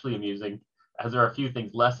especially amusing, as there are few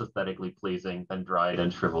things less aesthetically pleasing than dried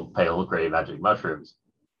and shriveled pale gray magic mushrooms.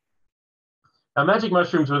 Now, magic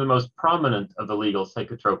mushrooms were the most prominent of the legal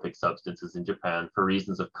psychotropic substances in Japan for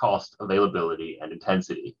reasons of cost, availability, and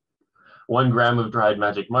intensity. 1 gram of dried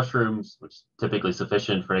magic mushrooms, which is typically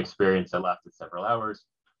sufficient for an experience that lasted several hours,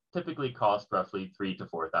 typically cost roughly 3,000 to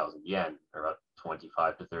 4,000 yen, or about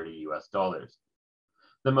 25 to 30 US dollars.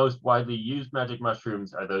 The most widely used magic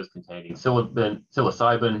mushrooms are those containing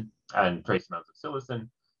psilocybin and trace amounts of psilocin,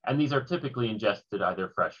 and these are typically ingested either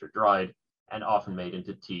fresh or dried, and often made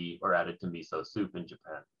into tea or added to miso soup in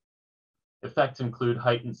Japan. Effects include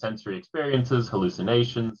heightened sensory experiences,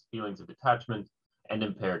 hallucinations, feelings of detachment, and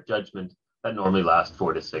impaired judgment that normally last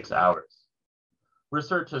 4 to 6 hours.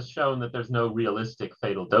 Research has shown that there's no realistic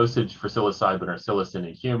fatal dosage for psilocybin or psilocin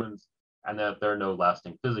in humans, and that there are no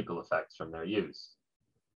lasting physical effects from their use.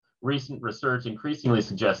 Recent research increasingly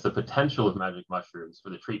suggests the potential of magic mushrooms for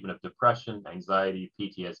the treatment of depression, anxiety,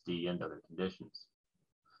 PTSD, and other conditions.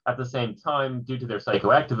 At the same time, due to their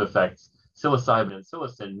psychoactive effects, psilocybin and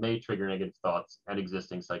psilocin may trigger negative thoughts and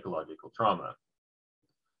existing psychological trauma.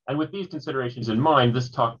 And with these considerations in mind, this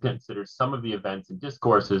talk considers some of the events and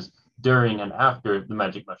discourses during and after the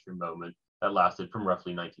magic mushroom moment that lasted from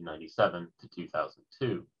roughly 1997 to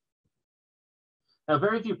 2002. Now,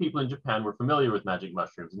 very few people in Japan were familiar with magic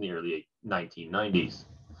mushrooms in the early 1990s.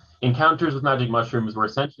 Encounters with magic mushrooms were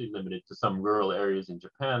essentially limited to some rural areas in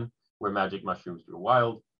Japan where magic mushrooms grew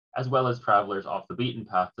wild, as well as travelers off the beaten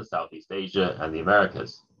path to Southeast Asia and the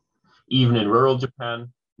Americas. Even in rural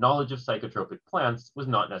Japan, knowledge of psychotropic plants was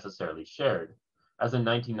not necessarily shared, as a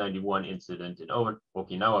 1991 incident in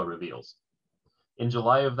Okinawa reveals. In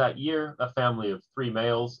July of that year, a family of 3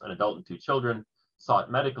 males, an adult and 2 children,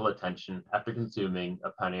 sought medical attention after consuming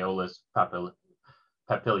a Paneolus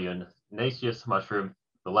papilionaceus mushroom.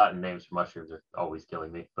 The Latin names for mushrooms are always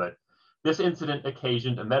killing me, but this incident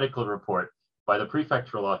occasioned a medical report by the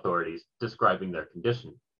prefectural authorities describing their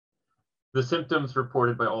condition. The symptoms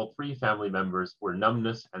reported by all 3 family members were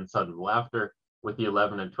numbness and sudden laughter, with the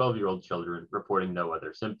 11 and 12-year-old children reporting no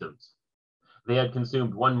other symptoms. They had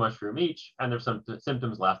consumed 1 mushroom each, and their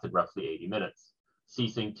symptoms lasted roughly 80 minutes,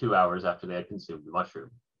 ceasing 2 hours after they had consumed the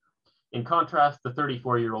mushroom. In contrast, the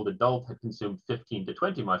 34-year-old adult had consumed 15 to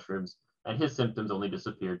 20 mushrooms, and his symptoms only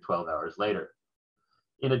disappeared 12 hours later.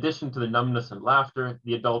 In addition to the numbness and laughter,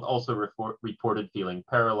 the adult also reported feeling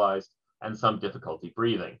paralyzed and some difficulty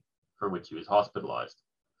breathing, for which he was hospitalized.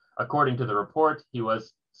 According to the report, he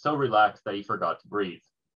was so relaxed that he forgot to breathe,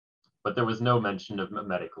 but there was no mention of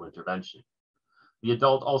medical intervention. The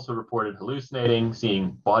adult also reported hallucinating,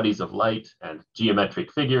 seeing bodies of light and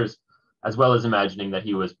geometric figures, as well as imagining that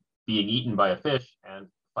he was being eaten by a fish and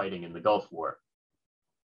fighting in the Gulf War.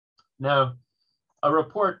 Now, a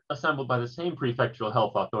report assembled by the same prefectural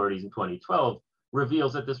health authorities in 2012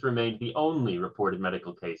 reveals that this remained the only reported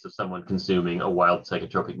medical case of someone consuming a wild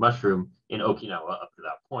psychotropic mushroom in Okinawa up to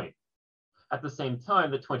that point. At the same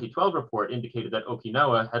time, the 2012 report indicated that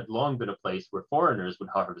Okinawa had long been a place where foreigners would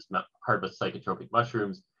harvest psychotropic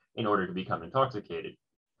mushrooms in order to become intoxicated.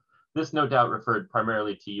 This no doubt referred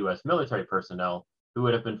primarily to US military personnel who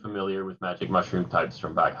would have been familiar with magic mushroom types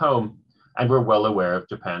from back home and were well aware of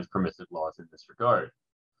Japan's permissive laws in this regard.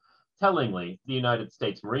 Tellingly, the United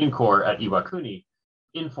States Marine Corps at Iwakuni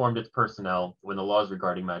informed its personnel when the laws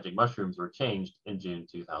regarding magic mushrooms were changed in June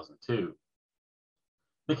 2002.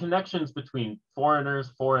 The connections between foreigners,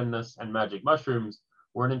 foreignness, and magic mushrooms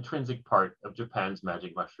were an intrinsic part of Japan's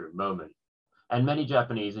magic mushroom moment, and many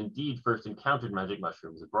Japanese indeed first encountered magic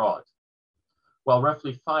mushrooms abroad. While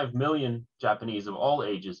roughly 5 million Japanese of all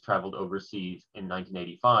ages traveled overseas in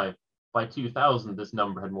 1985, by 2000 this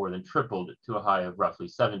number had more than tripled to a high of roughly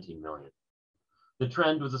 17 million. The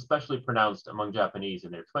trend was especially pronounced among Japanese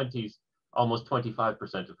in their 20s, almost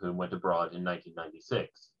 25% of whom went abroad in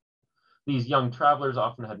 1996. These young travelers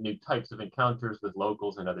often had new types of encounters with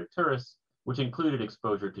locals and other tourists, which included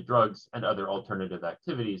exposure to drugs and other alternative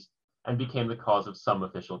activities, and became the cause of some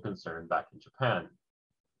official concern back in Japan.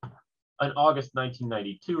 An August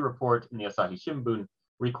 1992 report in the Asahi Shimbun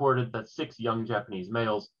recorded that 6 young Japanese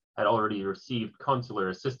males had already received consular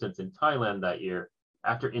assistance in Thailand that year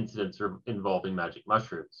after incidents involving magic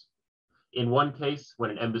mushrooms. In one case,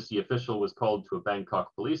 when an embassy official was called to a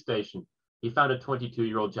Bangkok police station, he found a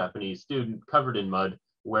 22-year-old Japanese student covered in mud,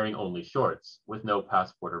 wearing only shorts, with no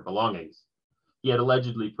passport or belongings. He had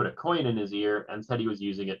allegedly put a coin in his ear and said he was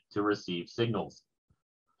using it to receive signals.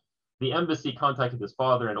 The embassy contacted his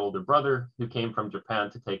father and older brother, who came from Japan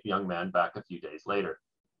to take the young man back a few days later.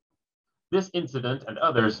 This incident and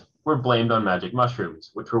others were blamed on magic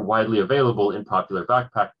mushrooms, which were widely available in popular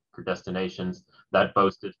backpacker destinations that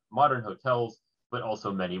boasted modern hotels, but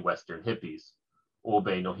also many Western hippies.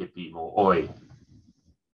 Obe no hippie mo oi.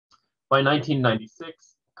 By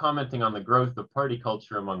 1996, commenting on the growth of party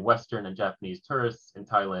culture among Western and Japanese tourists in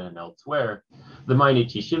Thailand and elsewhere, the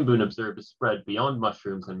Mainichi Shimbun observed a spread beyond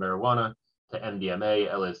mushrooms and marijuana to MDMA,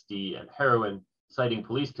 LSD, and heroin, citing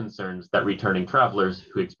police concerns that returning travelers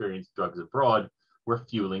who experienced drugs abroad were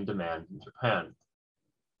fueling demand in Japan.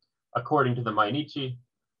 According to the Mainichi,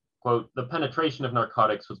 quote, the penetration of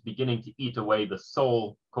narcotics was beginning to eat away the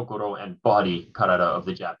soul, kokoro, and body, karada, of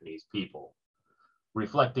the Japanese people,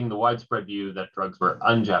 reflecting the widespread view that drugs were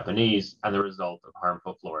un-Japanese and the result of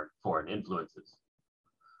harmful foreign influences.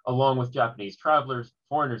 Along with Japanese travelers,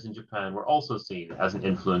 foreigners in Japan were also seen as an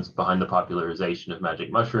influence behind the popularization of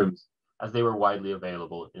magic mushrooms, as they were widely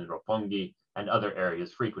available in Roppongi and other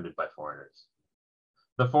areas frequented by foreigners.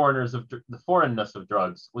 The foreignness of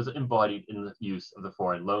drugs was embodied in the use of the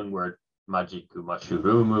foreign loanword majiku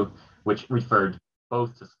mashurumu, which referred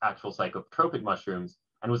both to actual psychotropic mushrooms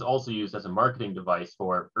and was also used as a marketing device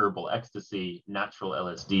for herbal ecstasy, natural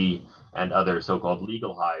LSD, and other so-called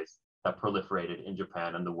legal highs that proliferated in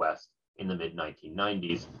Japan and the West in the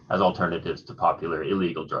mid-1990s as alternatives to popular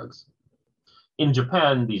illegal drugs. In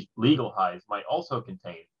Japan, these legal highs might also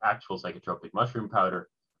contain actual psychotropic mushroom powder,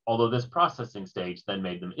 although this processing stage then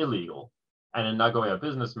made them illegal, and a Nagoya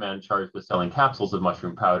businessman charged with selling capsules of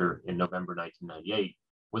mushroom powder in November 1998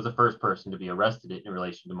 was the first person to be arrested in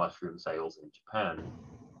relation to mushroom sales in Japan.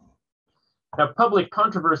 Now, public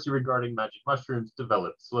controversy regarding magic mushrooms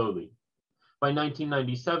developed slowly. By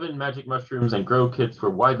 1997, magic mushrooms and grow kits were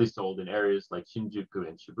widely sold in areas like Shinjuku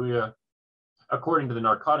and Shibuya. According to the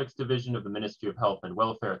Narcotics Division of the Ministry of Health and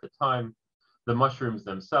Welfare at the time, the mushrooms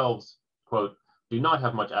themselves, quote, do not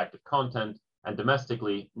have much active content, and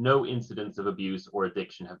domestically, no incidents of abuse or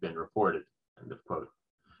addiction have been reported, end of quote.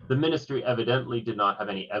 The ministry evidently did not have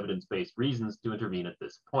any evidence-based reasons to intervene at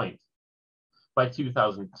this point. By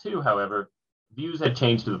 2002, however, views had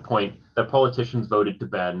changed to the point that politicians voted to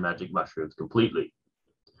ban magic mushrooms completely.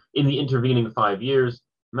 In the intervening 5 years,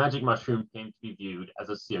 magic mushrooms came to be viewed as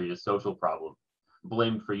a serious social problem,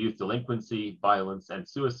 blamed for youth delinquency, violence, and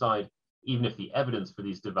suicide, even if the evidence for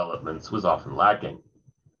these developments was often lacking.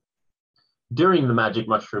 During the magic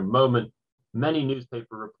mushroom moment, many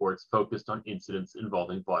newspaper reports focused on incidents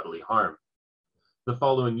involving bodily harm. The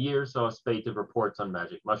following year saw a spate of reports on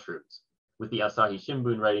magic mushrooms, with the Asahi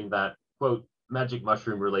Shimbun writing that, quote, magic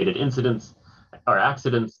mushroom-related incidents or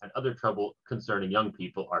accidents and other trouble concerning young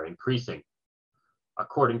people are increasing.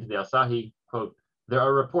 According to the Asahi, quote, there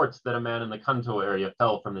are reports that a man in the Kanto area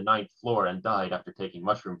fell from the 9th floor and died after taking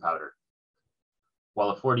mushroom powder,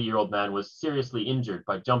 while a 40-year-old man was seriously injured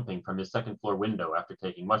by jumping from his 2nd floor window after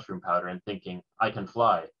taking mushroom powder and thinking, I can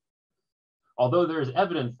fly. Although there is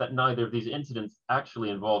evidence that neither of these incidents actually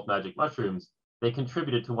involved magic mushrooms, they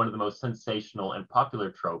contributed to one of the most sensational and popular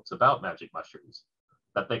tropes about magic mushrooms,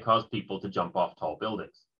 that they cause people to jump off tall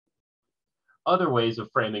buildings. Other ways of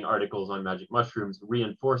framing articles on magic mushrooms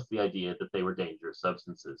reinforced the idea that they were dangerous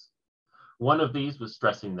substances. One of these was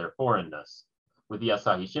stressing their foreignness, with the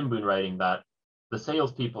Asahi Shimbun writing that the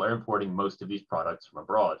salespeople are importing most of these products from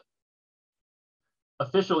abroad.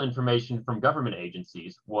 Official information from government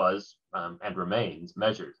agencies was, and remains,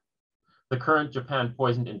 measured. The current Japan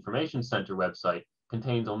Poison Information Center website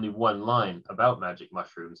contains only one line about magic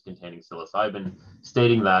mushrooms containing psilocybin,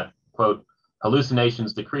 stating that, quote,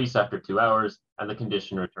 hallucinations decrease after 2 hours and the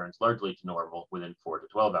condition returns largely to normal within 4 to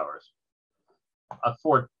 12 hours. A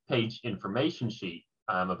 4-page information sheet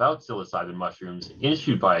about psilocybin mushrooms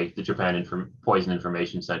issued by the Japan Poison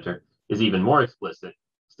Information Center is even more explicit,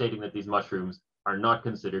 stating that these mushrooms are not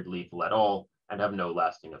considered lethal at all and have no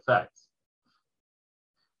lasting effects.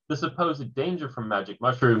 The supposed danger from magic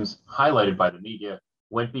mushrooms, highlighted by the media,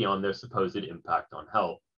 went beyond their supposed impact on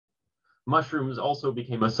health. Mushrooms also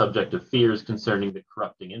became a subject of fears concerning the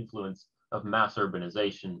corrupting influence of mass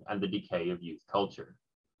urbanization and the decay of youth culture.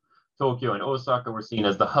 Tokyo and Osaka were seen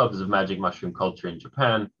as the hubs of magic mushroom culture in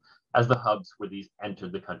Japan, as the hubs where these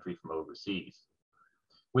entered the country from overseas.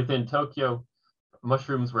 Within Tokyo,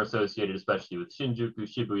 mushrooms were associated especially with Shinjuku,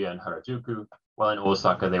 Shibuya, and Harajuku, while in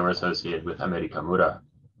Osaka they were associated with Amerikamura.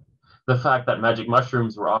 The fact that magic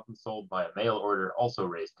mushrooms were often sold by a mail order also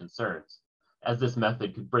raised concerns, as this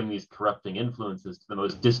method could bring these corrupting influences to the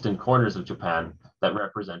most distant corners of Japan that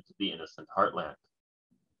represented the innocent heartland.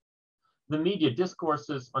 The media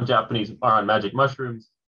discourses on magic mushrooms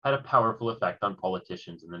had a powerful effect on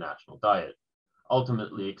politicians in the national diet,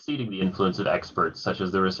 ultimately exceeding the influence of experts such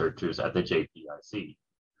as the researchers at the JPIC.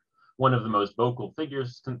 One of the most vocal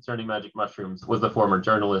figures concerning magic mushrooms was the former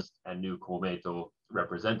journalist and new Komeito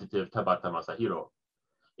representative Tabata Masahiro.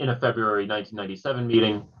 In a February 1997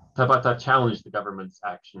 meeting, Tabata challenged the government's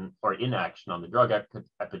action or inaction on the drug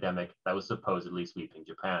epidemic that was supposedly sweeping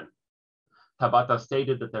Japan. Tabata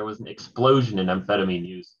stated that there was an explosion in amphetamine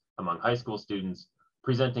use among high school students,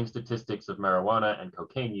 presenting statistics of marijuana and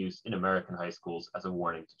cocaine use in American high schools as a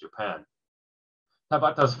warning to Japan.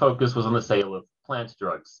 Tabata's focus was on the sale of plant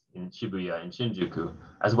drugs in Shibuya and Shinjuku,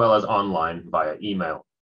 as well as online via email.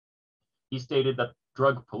 He stated that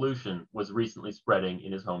drug pollution was recently spreading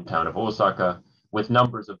in his hometown of Osaka, with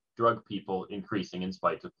numbers of drug people increasing in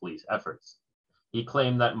spite of police efforts. He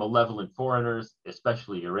claimed that malevolent foreigners,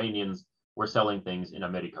 especially Iranians, were selling things in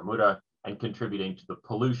Amerikamura and contributing to the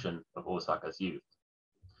pollution of Osaka's youth.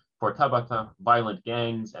 For Tabata, violent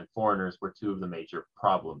gangs and foreigners were two of the major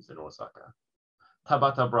problems in Osaka.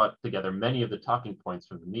 Tabata brought together many of the talking points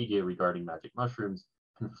from the media regarding magic mushrooms,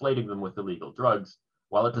 conflating them with illegal drugs,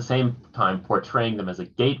 while at the same time portraying them as a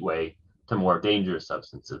gateway to more dangerous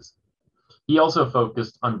substances. He also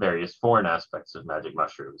focused on various foreign aspects of magic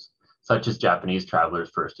mushrooms, such as Japanese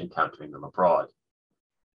travelers first encountering them abroad.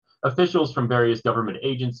 Officials from various government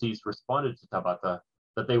agencies responded to Tabata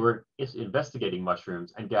that they were investigating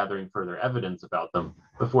mushrooms and gathering further evidence about them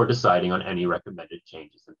before deciding on any recommended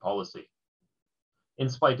changes in policy. In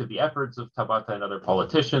spite of the efforts of Tabata and other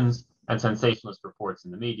politicians and sensationalist reports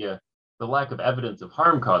in the media, the lack of evidence of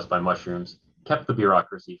harm caused by mushrooms kept the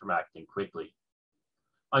bureaucracy from acting quickly.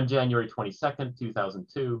 On January 22,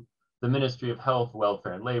 2002, the Ministry of Health,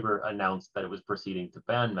 Welfare and Labor announced that it was proceeding to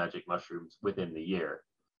ban magic mushrooms within the year,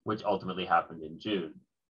 which ultimately happened in June.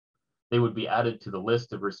 They would be added to the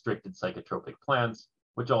list of restricted psychotropic plants,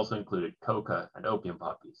 which also included coca and opium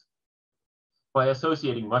poppies. By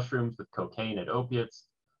associating mushrooms with cocaine and opiates,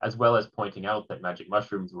 as well as pointing out that magic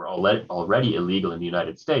mushrooms were already illegal in the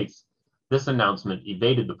United States, this announcement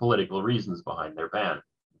evaded the political reasons behind their ban.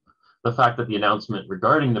 The fact that the announcement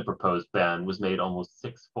regarding the proposed ban was made almost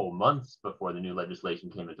 6 full months before the new legislation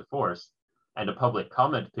came into force, and a public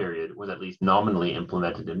comment period was at least nominally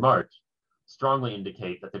implemented in March, strongly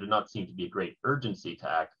indicate that there did not seem to be a great urgency to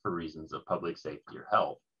act for reasons of public safety or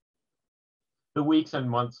health. The weeks and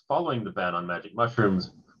months following the ban on magic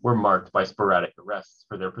mushrooms were marked by sporadic arrests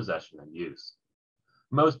for their possession and use.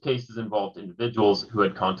 Most cases involved individuals who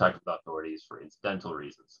had contact with authorities for incidental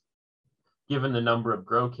reasons. Given the number of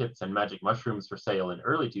grow kits and magic mushrooms for sale in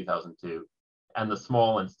early 2002, and the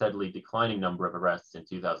small and steadily declining number of arrests in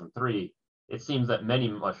 2003, it seems that many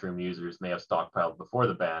mushroom users may have stockpiled before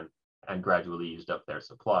the ban and gradually used up their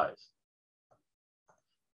supplies.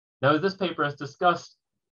 Now, as this paper has discussed,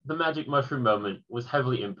 the magic mushroom moment was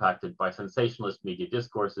heavily impacted by sensationalist media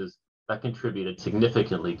discourses that contributed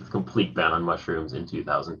significantly to the complete ban on mushrooms in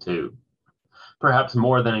 2002. Perhaps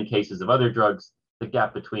more than in cases of other drugs, the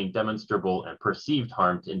gap between demonstrable and perceived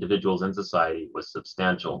harm to individuals and society was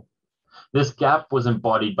substantial. This gap was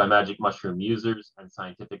embodied by magic mushroom users and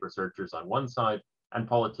scientific researchers on one side, and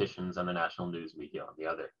politicians and the national news media on the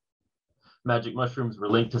other. Magic mushrooms were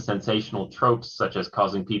linked to sensational tropes such as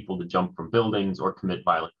causing people to jump from buildings or commit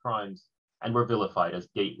violent crimes, and were vilified as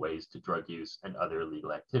gateways to drug use and other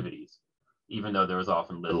illegal activities, even though there was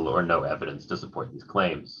often little or no evidence to support these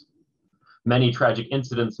claims. Many tragic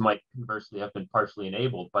incidents might conversely have been partially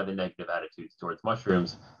enabled by the negative attitudes towards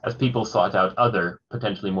mushrooms, as people sought out other,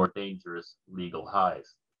 potentially more dangerous, legal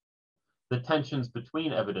highs. The tensions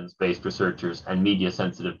between evidence-based researchers and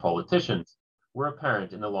media-sensitive politicians were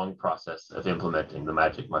apparent in the long process of implementing the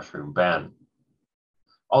magic mushroom ban.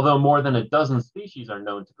 Although more than a dozen species are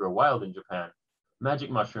known to grow wild in Japan, magic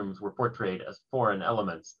mushrooms were portrayed as foreign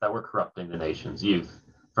elements that were corrupting the nation's youth,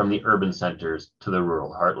 from the urban centers to the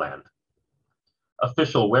rural heartland.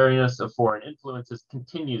 Official wariness of foreign influences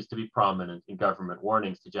continues to be prominent in government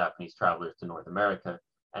warnings to Japanese travelers to North America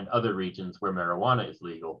and other regions where marijuana is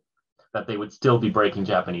legal, that they would still be breaking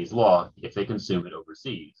Japanese law if they consume it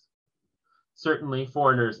overseas. Certainly,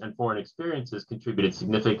 foreigners and foreign experiences contributed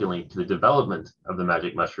significantly to the development of the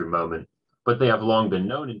magic mushroom moment, but they have long been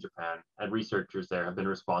known in Japan, and researchers there have been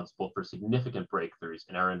responsible for significant breakthroughs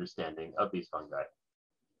in our understanding of these fungi.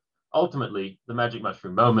 Ultimately, the magic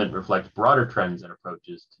mushroom moment reflects broader trends and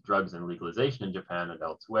approaches to drugs and legalization in Japan and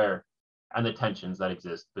elsewhere, and the tensions that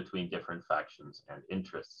exist between different factions and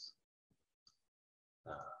interests.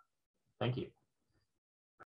 Thank you.